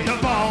the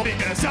ball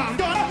because I'm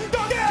gonna